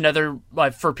 and this is another,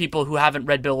 for people who haven't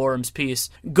read Bill Orum's piece,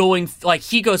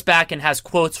 he goes back and has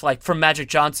quotes from Magic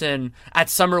Johnson at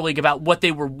Summer League about what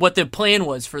the plan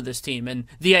was for this team and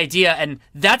the idea. And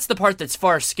that's the part that's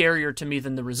far scarier to me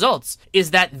than the results,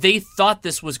 is that they thought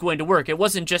this was going to work. It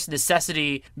wasn't just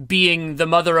necessity being the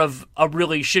mother of a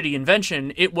really shitty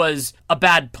invention. It was a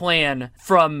bad plan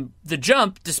from the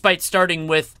jump, despite starting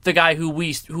with the guy who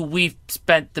we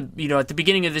spent at the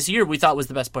beginning of this year we thought was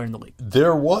the best player in the league.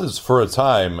 There was, for a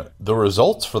time, the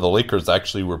results for the Lakers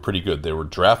actually were pretty good. They were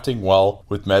drafting well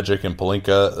with Magic and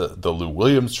Pelinka. The Lou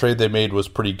Williams trade they made was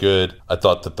pretty good. I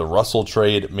thought that the Russell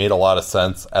trade made a lot of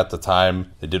sense at the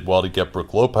time. They did well to get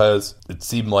Brook Lopez. It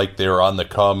seemed like they were on the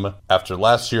come after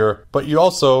last year, but you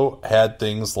also had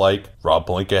things like Rob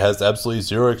Pelinka has absolutely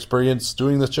zero experience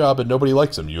doing this job and nobody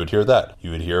likes him. You would hear that.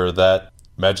 You would hear that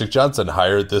Magic Johnson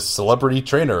hired this celebrity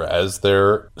trainer as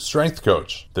their strength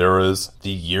coach. There was the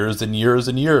years and years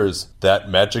and years that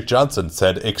Magic Johnson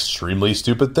said extremely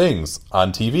stupid things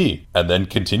on TV and then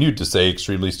continued to say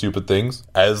extremely stupid things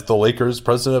as the Lakers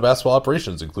president of basketball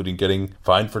operations, including getting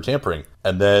fined for tampering.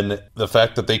 And then the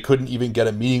fact that they couldn't even get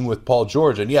a meeting with Paul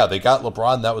George. And yeah, they got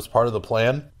LeBron. That was part of the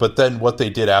plan. But then what they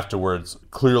did afterwards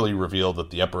clearly revealed that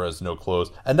the emperor has no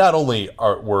clothes. And not only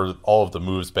were all of the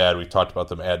moves bad, we've talked about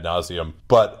them ad nauseum,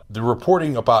 but the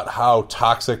reporting about how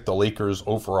toxic the Lakers'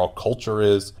 overall culture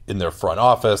is in their front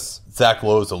office. Zach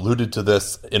Lowe's alluded to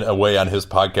this in a way on his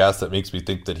podcast that makes me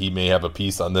think that he may have a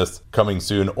piece on this coming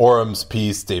soon. Orum's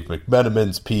piece, Dave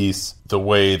McMenamin's piece, the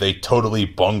way they totally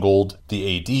bungled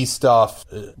the AD stuff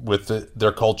with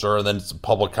their culture, and then some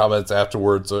public comments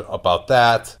afterwards about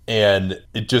that. And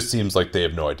it just seems like they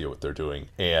have no idea what they're doing.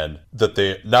 And that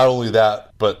they, not only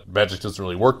that, but Magic doesn't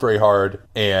really work very hard,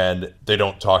 and they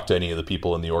don't talk to any of the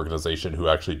people in the organization who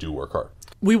actually do work hard.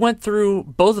 We went through,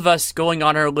 both of us going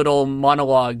on our little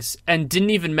monologues, and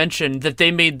didn't even mention that they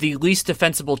made the least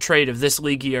defensible trade of this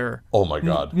league year. Oh my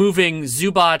God. Moving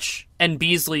Zubac and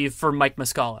Beasley for Mike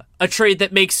Muscala. A trade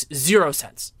that makes zero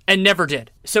sense and never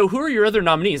did. So who are your other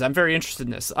nominees? I'm very interested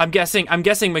in this. I'm guessing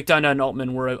McDonough and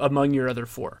Altman were among your other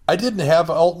four. I didn't have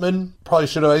Altman. Probably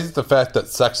should have. I think the fact that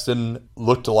Sexton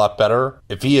looked a lot better,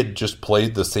 if he had just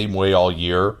played the same way all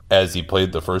year as he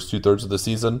played the first 2/3 of the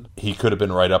season, he could have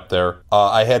been right up there.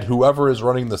 I had whoever is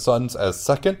running the Suns as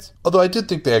second, although I did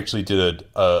think they actually did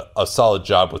a solid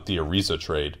job with the Ariza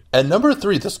trade. And number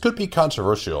 3, this could be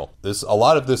controversial. A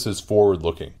lot of this is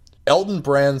forward-looking. Elton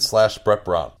Brand / Brett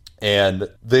Brown. And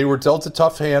they were dealt a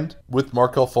tough hand with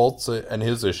Markelle Fultz and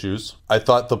his issues. I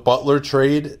thought the Butler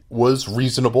trade was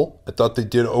reasonable. I thought they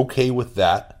did okay with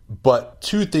that. But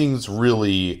 2 things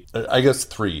really, I guess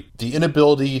 3. The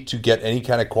inability to get any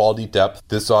kind of quality depth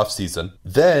this offseason.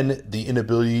 Then the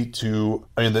inability to,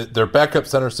 their backup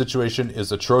center situation is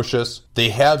atrocious. They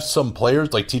have some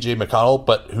players like TJ McConnell,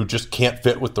 but who just can't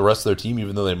fit with the rest of their team,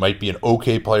 even though they might be an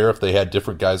okay player if they had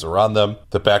different guys around them.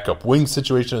 The backup wing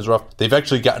situation is rough. They've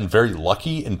actually gotten very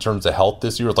lucky in terms of health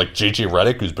this year with like JJ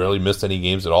Redick, who's barely missed any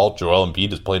games at all. Joel Embiid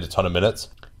has played a ton of minutes.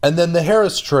 And then the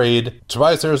Harris trade,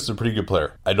 Tobias Harris is a pretty good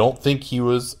player. I don't think he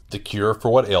was the cure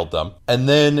for what ailed them. And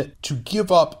then to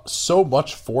give up so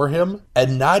much for him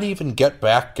and not even get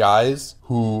back guys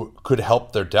who could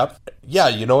help their depth. Yeah,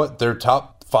 you know what? Their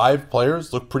top 5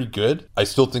 players look pretty good. I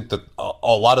still think that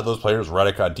a lot of those players,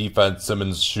 Redick on defense,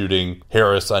 Simmons shooting,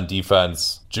 Harris on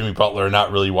defense, Jimmy Butler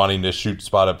not really wanting to shoot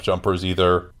spot-up jumpers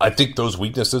either. I think those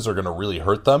weaknesses are going to really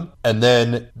hurt them. And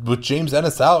then with James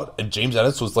Ennis out, and James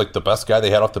Ennis was like the best guy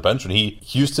they had off the bench when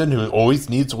Houston, who always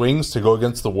needs wings to go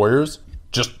against the Warriors,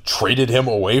 just traded him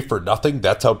away for nothing.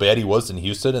 That's how bad he was in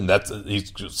Houston, and he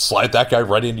slide that guy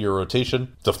right into your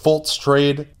rotation. The Fultz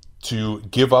trade, to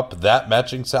give up that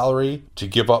matching salary, to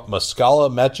give up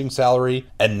Muscala matching salary,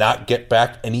 and not get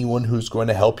back anyone who's going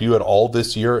to help you at all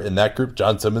this year in that group.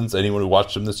 John Simmons, anyone who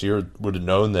watched him this year would have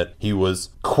known that he was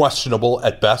questionable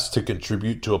at best to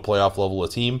contribute to a playoff level of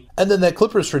team. And then that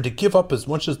Clippers trade to give up as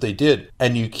much as they did,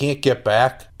 and you can't get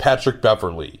back Patrick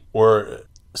Beverley or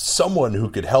someone who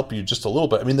could help you just a little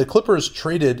bit. The Clippers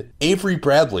traded Avery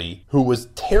Bradley, who was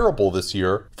terrible this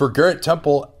year, for Garrett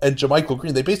Temple and JaMychal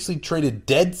Green. They basically traded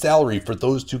dead salary for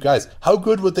those 2 guys. How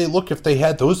good would they look if they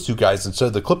had those 2 guys instead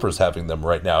of the Clippers having them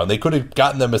right now? And they could have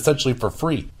gotten them essentially for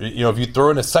free. If you throw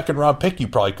in a 2nd-round pick, you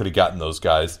probably could have gotten those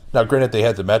guys. Now, granted, they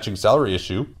had the matching salary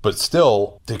issue, but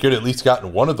still, they could have at least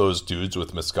gotten one of those dudes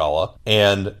with Muscala.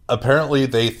 And apparently,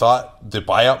 they thought the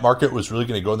buyout market was really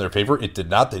going to go in their favor. It did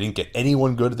not. They didn't get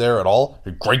anyone good there at all.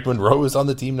 Greg Monroe is on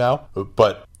the team now,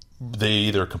 but they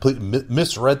either completely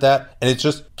misread that. And it's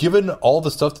just, given all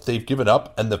the stuff that they've given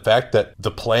up and the fact that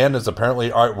the plan is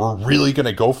apparently, all right, we're really going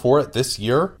to go for it this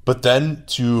year, but then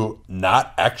to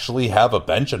not actually have a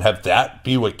bench and have that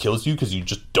be what kills you because you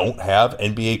just don't have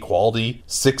NBA quality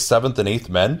 6th, 7th, and 8th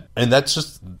men. And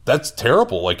that's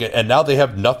terrible. Like, and now they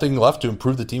have nothing left to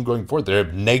improve the team going forward. They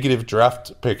have negative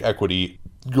draft pick equity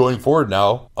going forward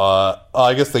now.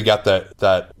 I guess they got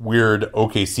that weird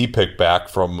OKC pick back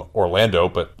from Orlando,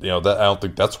 but I don't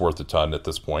think that's worth a ton at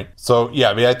this point. So yeah,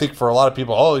 I mean, I think for a lot of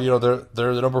people,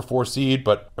 they're the number 4 seed,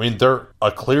 but I mean, they're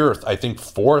a clear, I think,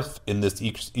 4th in this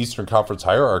Eastern Conference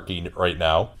hierarchy right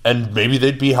now, and maybe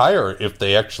they'd be higher if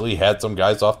they actually had some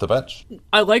guys off the bench.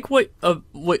 I like what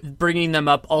bringing them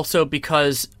up also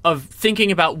because of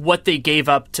thinking about what they gave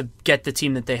up to get the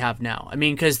team that they have now. I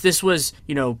mean, because this was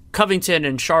Covington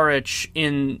and Saric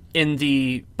in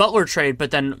the Butler trade,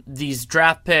 but then these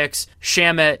draft picks,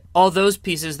 Shamet, all those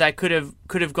pieces that could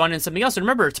have gone in something else. And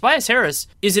remember, Tobias Harris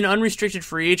is an unrestricted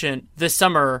free agent this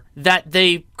summer that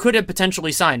they could have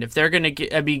potentially signed. If they're going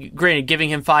to be granted, giving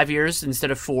him 5 years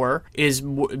instead of 4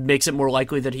 makes it more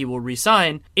likely that he will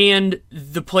re-sign. And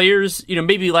the players,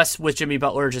 maybe less with Jimmy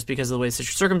Butler just because of the way the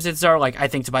circumstances are. Like, I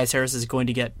think Tobias Harris is going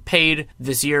to get paid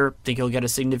this year. I think he'll get a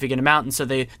significant amount. And so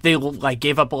they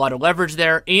gave up a lot of leverage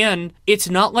there. And it's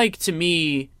not like, to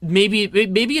me, maybe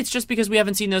it's just because we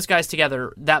haven't seen those guys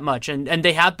together that much. And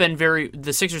they have been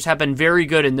the Sixers have been very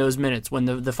good in those minutes when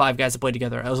the 5 guys have played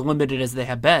together, as limited as they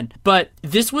have been. But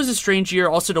this was a strange year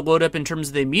also to load up in terms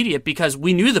of the immediate, because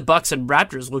we knew the Bucks and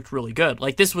Raptors looked really good.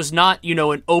 Like, this was not,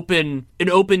 an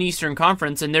open Eastern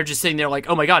Conference, and they're just sitting there like,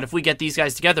 oh my God, if we get these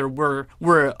guys together, we're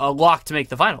a lock to make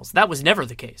the finals. That was never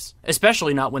the case,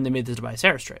 especially not when they made the Tobias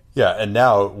Harris trade. Yeah, and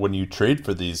now when you trade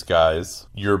for these guys,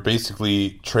 you're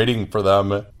basically trading for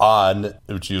them on,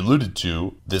 which you alluded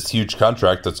to, this huge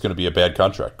contract that's going to be a bad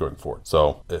contract going forward.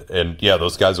 So, and yeah,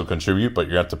 those guys will contribute, but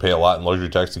you're going to have to pay a lot in luxury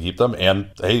tax to keep them. And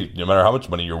hey, no matter how much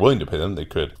money you're willing to pay them, they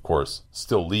could, of course,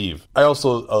 still leave. I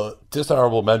also,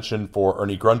 dishonorable mention for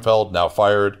Ernie Grunfeld, now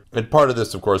fired. And part of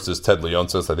this, of course, is Ted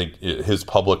Leonsis. I think his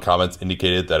public comments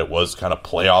indicated that it was kind of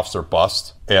playoffs or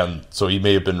bust. And so he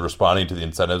may have been responding to the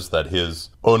incentives that his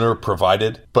owner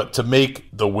provided. But to make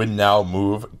the win now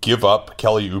move, give up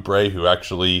Kelly Oubre, who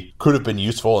actually could have been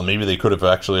useful, and maybe they could have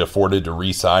actually afforded to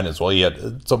re-sign as well. He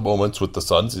had some moments with the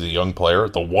Suns. He's a young player.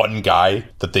 The one guy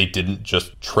that they didn't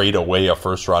just trade away a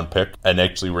first-round pick and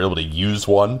actually were able to use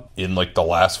one in like the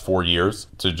last 4 years,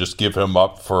 to just give him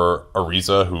up for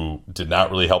Ariza, who did not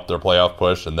really help their playoff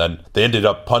push. And then they ended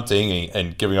up punting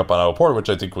and giving up on Otto Porter, which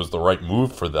I think was the right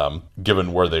move for them,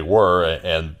 given where they were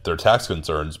and their tax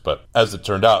concerns. But as it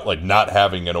turned out, like, not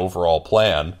having an overall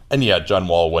plan, and yeah, John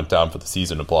Wall went down for the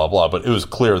season and blah, blah, but it was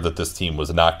clear that this team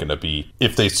was not going to be,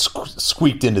 if they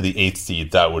squeaked into the 8th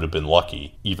seed, that would have been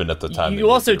lucky, even at the time. You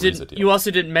also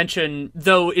didn't mention,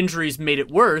 though injuries made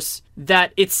it worse,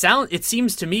 that it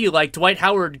seems to me like Dwight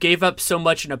Howard gave up so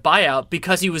much in a buyout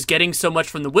because he was getting so much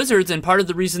from the Wizards, and part of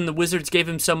the reason the Wizards gave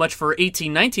him so much for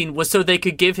 18-19 was so they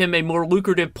could give him a more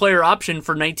lucrative player option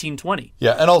for 19-20.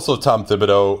 Yeah, and also Tom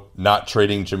Thibodeau not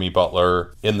trading Jimmy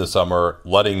Butler in the summer,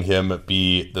 letting him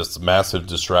be this massive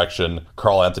distraction.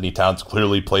 Karl Anthony Towns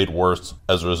clearly played worse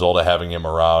as a result of having him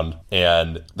around,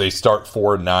 and they start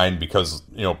 4-9 because,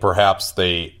 perhaps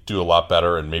they do a lot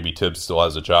better, and maybe Tibbs still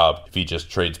has a job if he just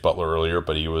trades Butler earlier,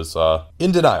 but he was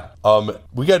in denial.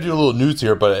 We got to do a little news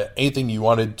here, but anything you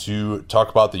wanted to talk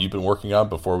about that you've been working on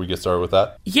before we get started with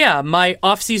that? Yeah, my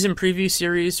off-season preview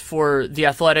series for The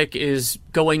Athletic is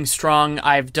going strong.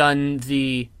 I've done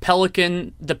the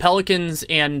Pelicans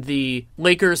and the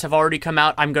Lakers have already come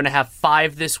out. I'm going to have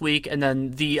 5 this week, and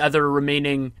then the other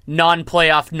remaining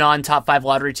non-playoff, non-top 5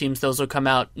 lottery teams, those will come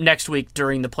out next week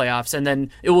during the playoffs, and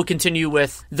then it will continue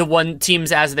with the one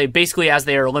teams as they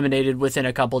are eliminated within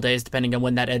a couple days, depending on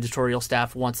when that editorial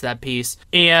staff wants that piece.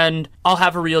 And I'll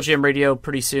have a Real Jam Radio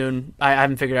pretty soon. I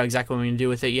haven't figured out exactly what I'm going to do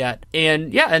with it yet.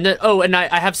 And yeah, and then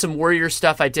I have some Warriors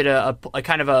stuff. I did a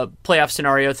kind of a playoff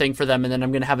scenario thing for them, and then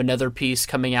I'm going to have another piece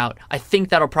coming out. I think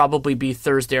that'll probably be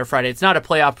Thursday or Friday. It's not a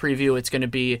playoff preview. It's going to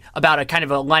be about a kind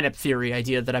of a lineup theory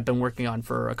idea that I've been working on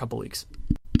for a couple weeks.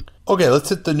 Okay, let's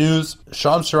hit the news.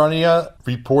 Shams Charania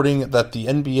reporting that the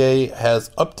NBA has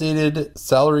updated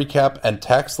salary cap and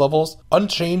tax levels,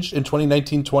 unchanged in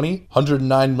 2019-20,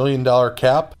 $109 million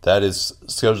cap. That is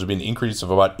scheduled to be an increase of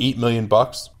about $8 million,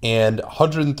 and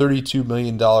 $132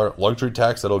 million luxury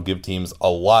tax. That'll give teams a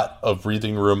lot of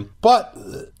breathing room, but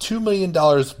 $2 million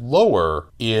lower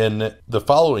in the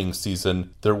following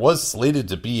season. There was slated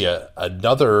to be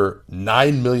another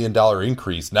 $9 million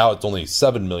increase. Now it's only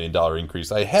 $7 million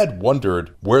increase. I had had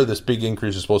wondered where this big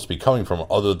increase is supposed to be coming from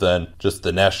other than just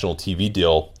the national TV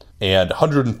deal and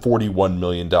 $141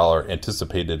 million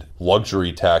anticipated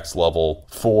luxury tax level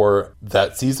for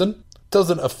that season.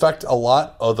 Doesn't affect a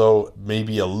lot, although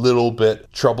maybe a little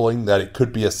bit troubling that it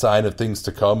could be a sign of things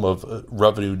to come, of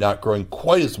revenue not growing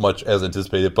quite as much as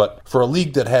anticipated. But for a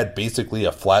league that had basically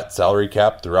a flat salary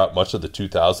cap throughout much of the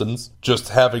 2000s, just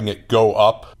having it go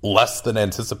up less than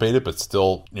anticipated, but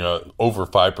still, over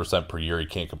 5% per year, you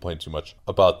can't complain too much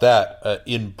about that.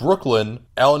 In Brooklyn,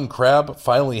 Alan Crabb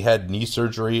finally had knee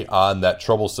surgery on that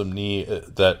troublesome knee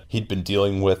that he'd been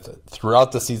dealing with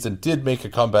throughout the season, did make a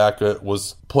comeback,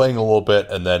 was playing a little bit,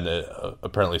 and then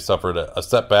apparently suffered a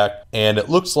setback. And it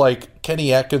looks like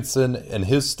Kenny Atkinson and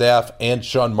his staff and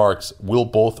Sean Marks will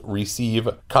both receive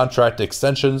contract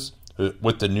extensions,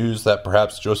 with the news that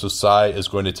perhaps Joseph Tsai is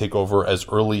going to take over as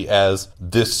early as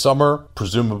this summer,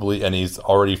 presumably, and he's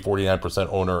already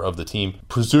 49% owner of the team.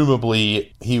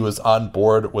 Presumably, he was on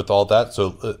board with all that,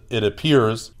 so it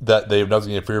appears that they have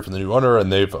nothing to fear from the new owner,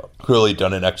 and they've clearly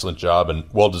done an excellent job and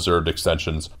well-deserved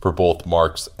extensions for both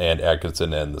Marks and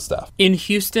Atkinson and the staff. In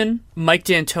Houston, Mike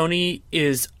D'Antoni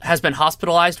has been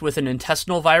hospitalized with an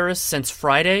intestinal virus since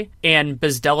Friday, and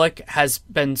Bzdelik has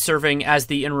been serving as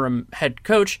the interim head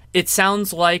coach. It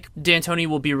sounds like D'Antoni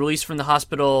will be released from the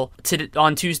hospital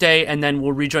on Tuesday and then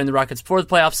will rejoin the Rockets for the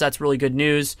playoffs. That's really good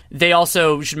news. They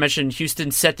also, we should mention,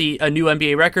 Houston set a new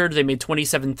NBA record. They made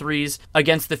 27 threes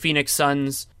against the Phoenix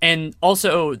Suns. And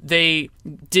also, they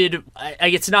did,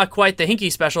 it's not quite the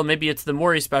Hinkie special, maybe it's the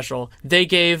Morey special. They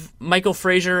gave Michael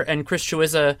Frazier and Chris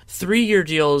Chiozza 3-year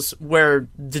deals where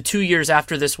the 2 years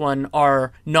after this one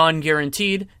are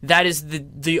non-guaranteed. That is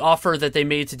the offer that they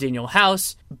made to Daniel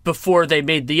House before they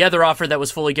made the other offer that was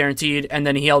fully guaranteed, and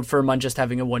then he held firm on just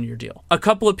having a 1-year deal. A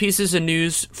couple of pieces of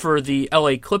news for the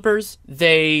LA Clippers.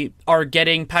 They are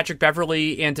getting Patrick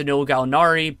Beverley and Danilo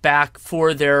Gallinari back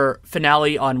for their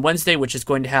finale on Wednesday, which is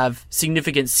going to have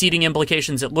significant seeding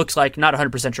implications. It looks like, not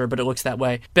 100% sure, but it looks that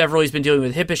way. Beverley's been dealing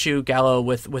with a hip issue, Gallo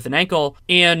with an ankle,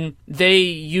 and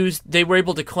they were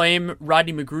able to claim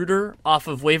Rodney McGruder off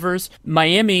of waivers.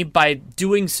 Miami, by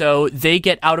doing so, they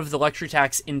get out of the luxury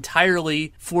tax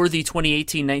entirely for the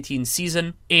 2018-19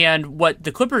 season, and what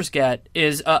the Clippers get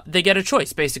is they get a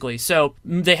choice, basically. So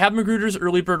they have McGruder's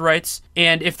early bird rights,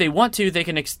 and if they want to, they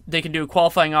can do a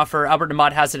qualifying offer. Albert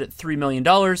Namad has it at $3 million,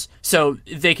 so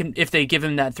if they give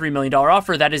him that $3 million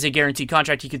offer, that is a guaranteed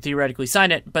contract. He could theoretically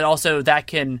sign it, but also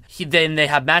then they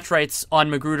have match rights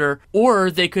on McGruder, or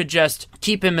they could just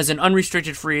keep him as an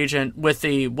unrestricted free agent with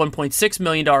a $1.6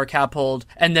 million cap hold,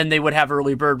 and then they would have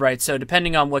early bird rights. So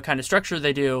depending on what kind of structure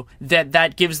they do,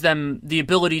 that gives them the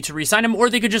ability to re-sign him, or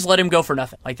they could just let him go for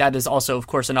nothing. Like, that is also, of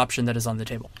course, an option that is on the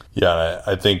table. Yeah,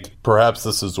 I think perhaps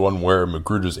this is one where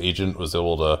McGruder's agent was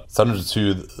able to send him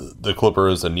to the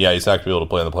Clippers, and he's not going to be able to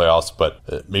play in the playoffs,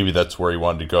 but maybe that's where he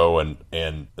wanted to go.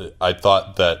 And I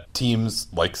thought that teams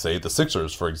like, say, the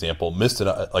Sixers, for example, missed it.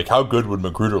 Like, how good would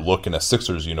McGruder look in a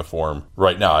Sixers uniform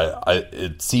right now?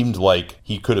 It seemed like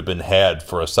he could have been had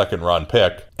for a second-round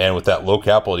pick, and with that low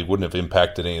capital, he wouldn't have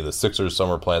impacted any of the Sixers'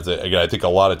 summer plans. Again, I think a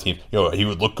lot of teams, he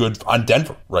would look good on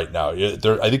Denver right now.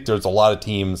 I think there's a lot of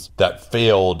teams that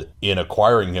failed in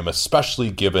acquiring him,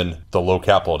 especially given the low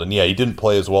capital. And he didn't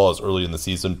play as well as early in the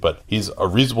season, but he's a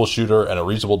reasonable shooter and a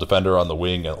reasonable defender on the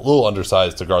wing, and a little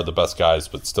undersized to guard the best guys,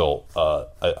 but still,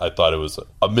 I thought it was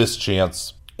a missed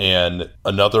chance. And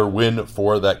another win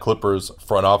for that Clippers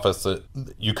front office.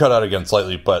 You cut out again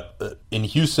slightly, but in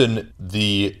Houston,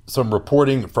 some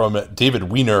reporting from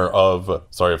David Weiner of,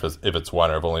 sorry if it's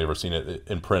Weiner, I've only ever seen it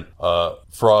in print,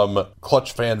 from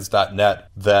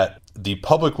ClutchFans.net, that the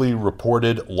publicly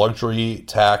reported luxury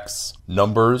tax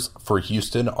numbers for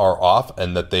Houston are off,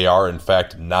 and that they are in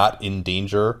fact not in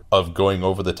danger of going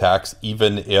over the tax,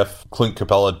 even if Clint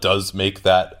Capella does make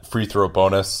that free throw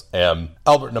bonus.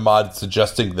 Albert Namad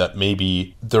suggesting that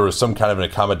maybe there was some kind of an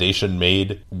accommodation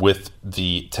made with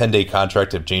the 10-day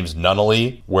contract of James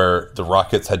Nunnally, where the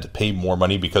Rockets had to pay more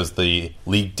money because the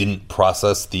league didn't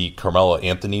process the Carmelo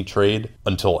Anthony trade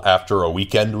until after a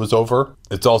weekend was over.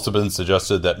 It's also been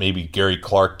suggested that maybe Gary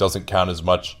Clark doesn't count as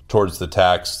much towards the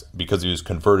tax because he was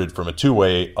converted from a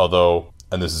two-way, although,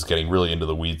 and this is getting really into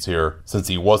the weeds here, since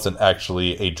he wasn't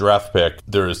actually a draft pick,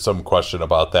 there is some question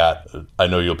about that. I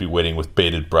know you'll be waiting with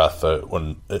bated breath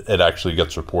when it actually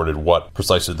gets reported what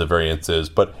precisely the variance is,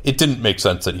 but it didn't make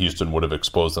sense that Houston would have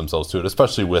exposed themselves to it,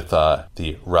 especially with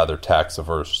the rather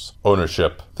tax-averse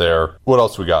ownership there. What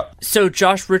else we got? So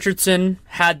Josh Richardson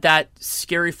had that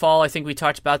scary fall. I think we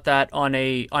talked about that on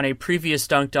a previous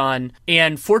Dunked On.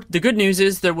 And for the good news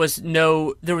is there was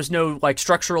no like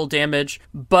structural damage,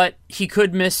 but he could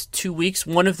could miss 2 weeks.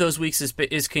 One of those weeks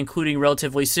is concluding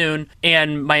relatively soon,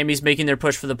 and Miami's making their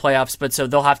push for the playoffs, but so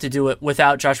they'll have to do it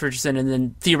without Josh Richardson, and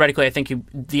then theoretically I think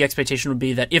the expectation would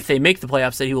be that if they make the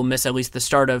playoffs that he will miss at least the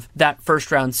start of that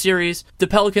first round series. The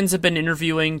Pelicans have been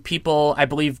interviewing people. I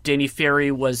believe Danny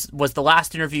Ferry was the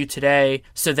last interview today,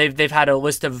 so they've had a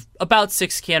list of about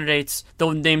 6 candidates.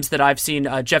 The names that I've seen,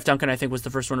 Jeff Duncan I think was the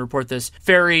first one to report this.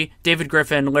 Ferry, David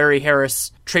Griffin, Larry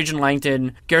Harris, Trajan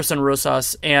Langton, Gerson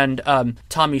Rosas, and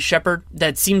Tommy Shepard.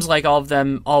 That seems like all of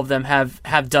them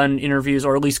have done interviews,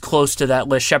 or at least close to that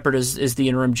list. Shepard is the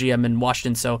interim GM in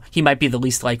Washington, so he might be the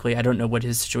least likely. I don't know what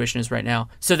his situation is right now.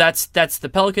 So that's the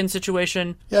Pelican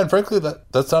situation. Yeah, and frankly,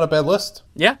 that's not a bad list.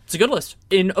 Yeah, it's a good list.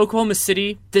 In Oklahoma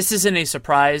City, this isn't a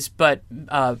surprise, but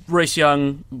Royce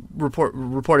Young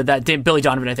reported that. Billy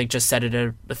Donovan, I think, just said it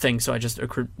a thing, so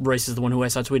Royce is the one who I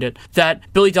saw tweet it, that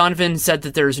Billy Donovan said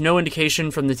that there's no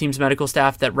indication from the team's medical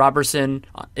staff that Robertson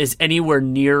is anywhere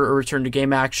near a return to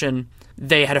game action.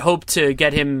 They had hoped to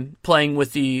get him playing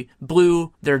with the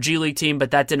Blue, their G League team, but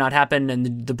that did not happen,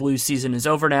 and the Blue season is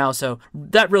over now, so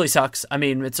that really sucks. I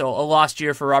mean, it's a lost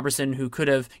year for Robertson, who could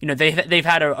have, they've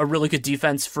had a really good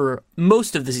defense for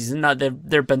most of the season. Now, there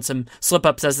have been some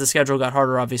slip-ups as the schedule got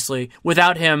harder, obviously,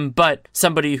 without him, but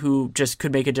somebody who just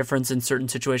could make a difference in certain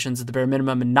situations at the bare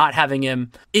minimum, and not having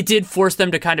him, it did force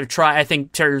them to kind of try. I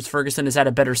think Terry Ferguson has had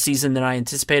a better season than I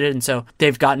anticipated, and so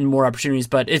they've gotten more opportunities,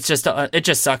 but it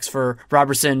just sucks for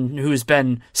Robertson, who's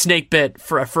been snake bit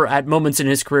for at moments in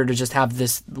his career, to just have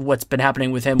this, what's been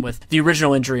happening with him with the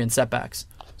original injury and setbacks.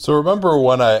 So remember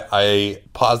when I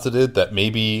posited that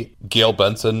maybe Gail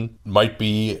Benson might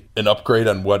be an upgrade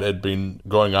on what had been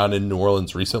going on in New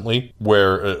Orleans recently,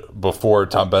 where before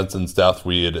Tom Benson's death,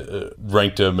 we had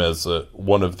ranked him as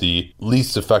one of the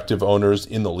least effective owners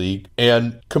in the league,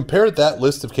 and compared that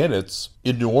list of candidates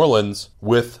in New Orleans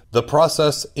with the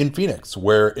process in Phoenix,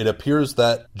 where it appears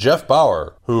that Jeff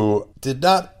Bauer, who did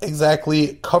not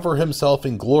exactly cover himself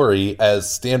in glory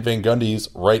as Stan Van Gundy's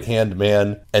right-hand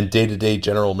man and day-to-day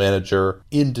general manager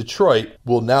in Detroit,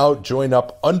 will now join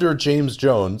up under James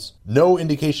Jones. No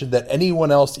indication that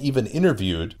anyone else even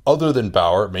interviewed other than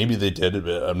Bauer. Maybe they did.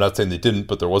 I'm not saying they didn't,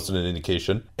 but there wasn't an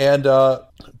indication. And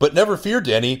but never fear,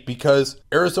 Danny, because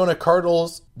Arizona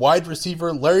Cardinals wide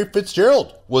receiver Larry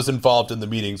Fitzgerald was involved in the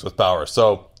meetings with Bauer.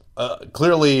 So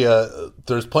clearly,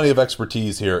 there's plenty of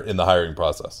expertise here in the hiring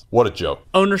process. What a joke.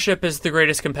 Ownership is the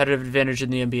greatest competitive advantage in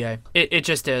the NBA. It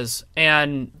just is.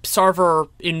 And Sarver,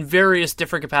 in various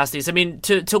different capacities, I mean,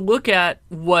 to look at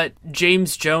what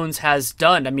James Jones has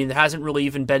done, I mean, there hasn't really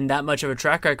even been that much of a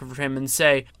track record for him, and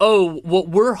say, oh, what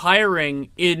we're hiring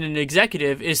in an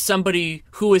executive is somebody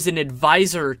who is an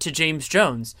advisor to James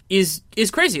Jones is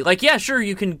crazy. Like, yeah, sure,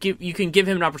 you can give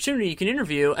him an opportunity, you can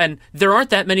interview, and there aren't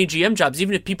that many GM jobs,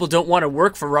 even if people don't want to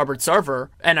work for Robert Sarver,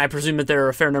 and I presume that there are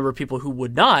a fair number of people who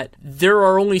would not. There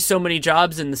are only so many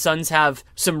jobs, and the Suns have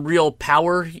some real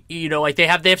power, like they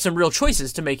have some real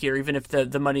choices to make here, even if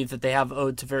the money that they have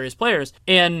owed to various players.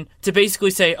 And to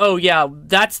basically say, oh yeah,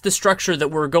 that's the structure that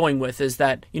we're going with, is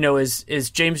that, is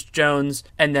James Jones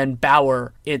and then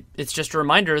Bauer. It's just a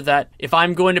reminder that if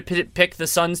I'm going to pick the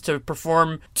Suns to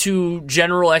perform to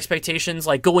general expectations,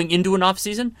 like going into an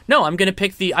offseason, no, I'm going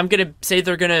to say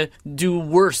they're going to do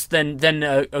worse than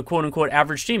a quote-unquote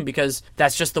average team, because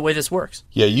that's just the way this works.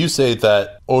 Yeah, you say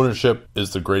that ownership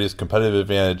is the greatest competitive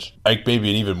advantage. I think maybe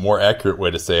an even more accurate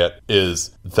way to say it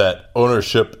is that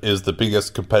ownership is the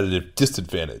biggest competitive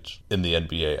disadvantage in the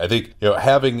NBA. I think,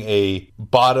 having a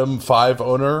bottom 5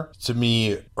 owner, to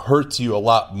me, hurts you a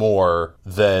lot more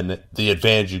than the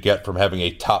advantage you get from having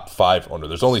a top 5 owner.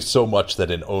 There's only so much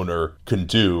that an owner can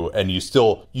do, and you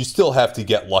still have to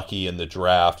get lucky in the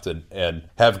draft and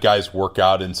have guys work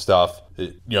out and stuff.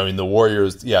 The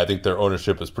Warriors, I think their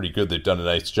ownership is pretty good. They've done a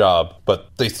nice job, but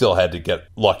they still had to get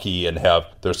lucky and have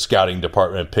their scouting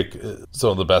department pick some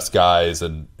of the best guys,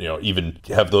 and even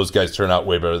have those guys turn out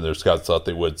way better than their scouts thought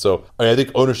they would. So I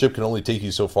think ownership can only take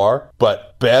you so far,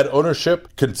 but bad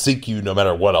ownership can sink you no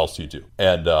matter what else you do.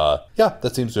 And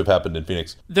that seems to have happened in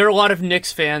Phoenix. There are a lot of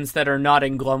Knicks fans that are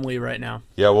nodding glumly right now.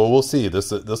 Yeah, well, we'll see. This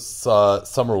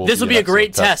summer will be a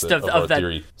great test of that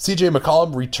theory. CJ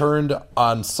McCollum returned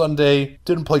on Sunday.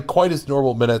 Didn't play quite his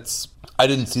normal minutes. I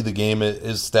didn't see the game.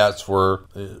 His stats were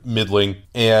middling.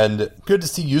 And good to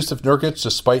see Jusuf Nurkic,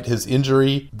 despite his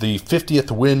injury. The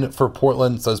 50th win for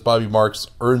Portland, says Bobby Marks,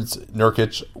 earns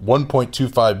Nurkic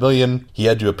 $1.25 million. He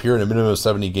had to appear in a minimum of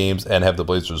 70 games and have the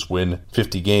Blazers win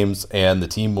 50 games. And the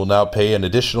team will now pay an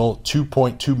additional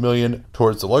 $2.2 million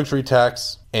towards the luxury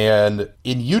tax. And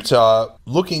in Utah,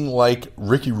 looking like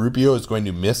Ricky Rubio is going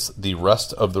to miss the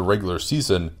rest of the regular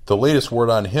season. The latest word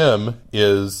on him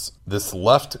is this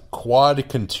left quad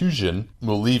contusion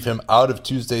will leave him out of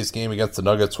Tuesday's game against the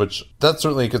Nuggets, which that's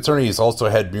certainly concerning. He's also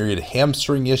had myriad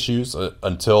hamstring issues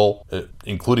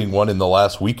including one in the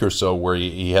last week or so where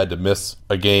he had to miss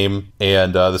a game.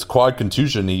 And this quad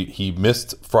contusion, he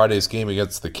missed Friday's game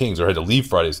against the Kings, or had to leave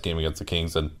Friday's game against the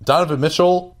Kings. And Donovan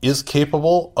Mitchell is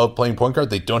capable of playing point guard.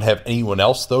 They don't have anyone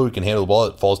else, though, who can handle the ball.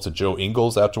 It falls to Joe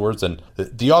Ingles afterwards. And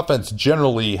the offense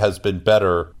generally has been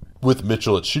better with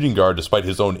Mitchell at shooting guard, despite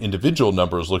his own individual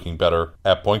numbers looking better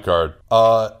at point guard.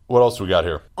 What else we got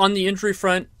here? On the injury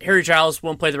front, Harry Giles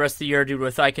won't play the rest of the year due to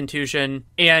a thigh contusion.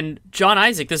 And John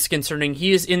Isaac, this is concerning.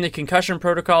 He is in the concussion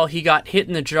protocol. He got hit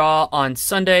in the jaw on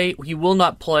Sunday. He will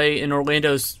not play in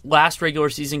Orlando's last regular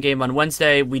season game on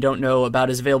Wednesday. We don't know about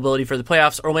his availability for the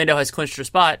playoffs. Orlando has clinched their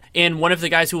spot. And one of the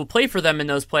guys who will play for them in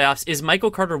those playoffs is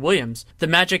Michael Carter-Williams. The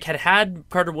Magic had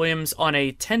Carter-Williams on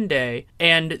a 10-day,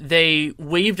 and they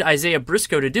waived Isaiah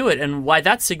Briscoe to do it. And why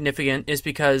that's significant is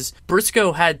because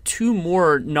Briscoe had 2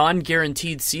 more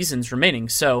non-guaranteed seasons remaining.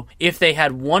 So if they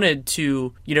had wanted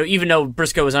to, even though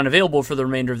Briscoe is unavailable for the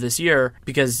remainder of this year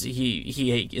because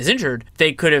he is injured,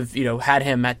 they could have, had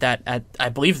him at I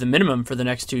believe the minimum for the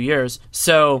next 2 years.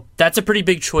 So that's a pretty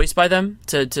big choice by them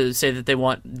to say that they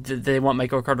want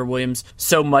Michael Carter-Williams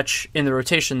so much in the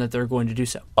rotation that they're going to do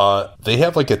so. They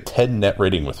have like a 10 net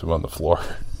rating with him on the floor.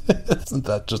 Isn't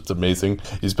that just amazing?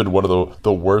 He's been one of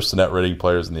the worst net rating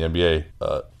players in the NBA.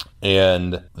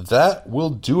 And that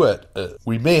will do it.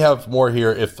 We may have more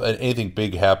here if anything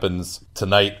big happens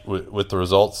tonight with the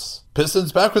results.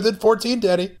 Pistons back within 14,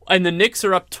 Danny. And the Knicks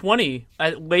are up 20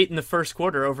 late in the first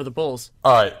quarter over the Bulls.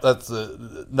 All right, that's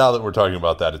now that we're talking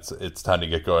about that, it's time to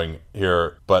get going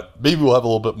here. But maybe we'll have a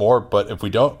little bit more. But if we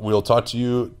don't, we'll talk to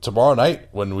you tomorrow night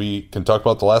when we can talk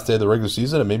about the last day of the regular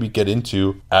season and maybe get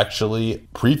into actually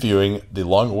previewing the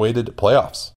long-awaited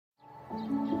playoffs.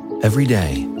 Every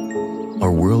day,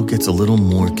 our world gets a little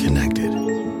more connected,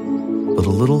 but a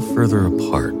little further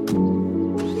apart.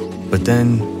 But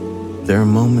then there are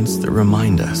moments that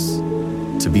remind us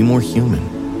to be more human.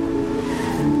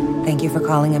 Thank you for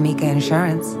calling Amica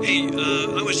Insurance. Hey,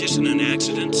 I was just in an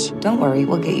accident. Don't worry,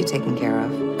 we'll get you taken care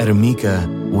of. At Amica,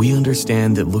 we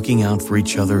understand that looking out for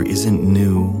each other isn't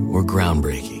new or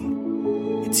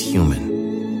groundbreaking. It's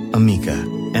human. Amica,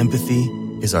 empathy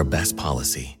is our best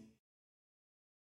policy.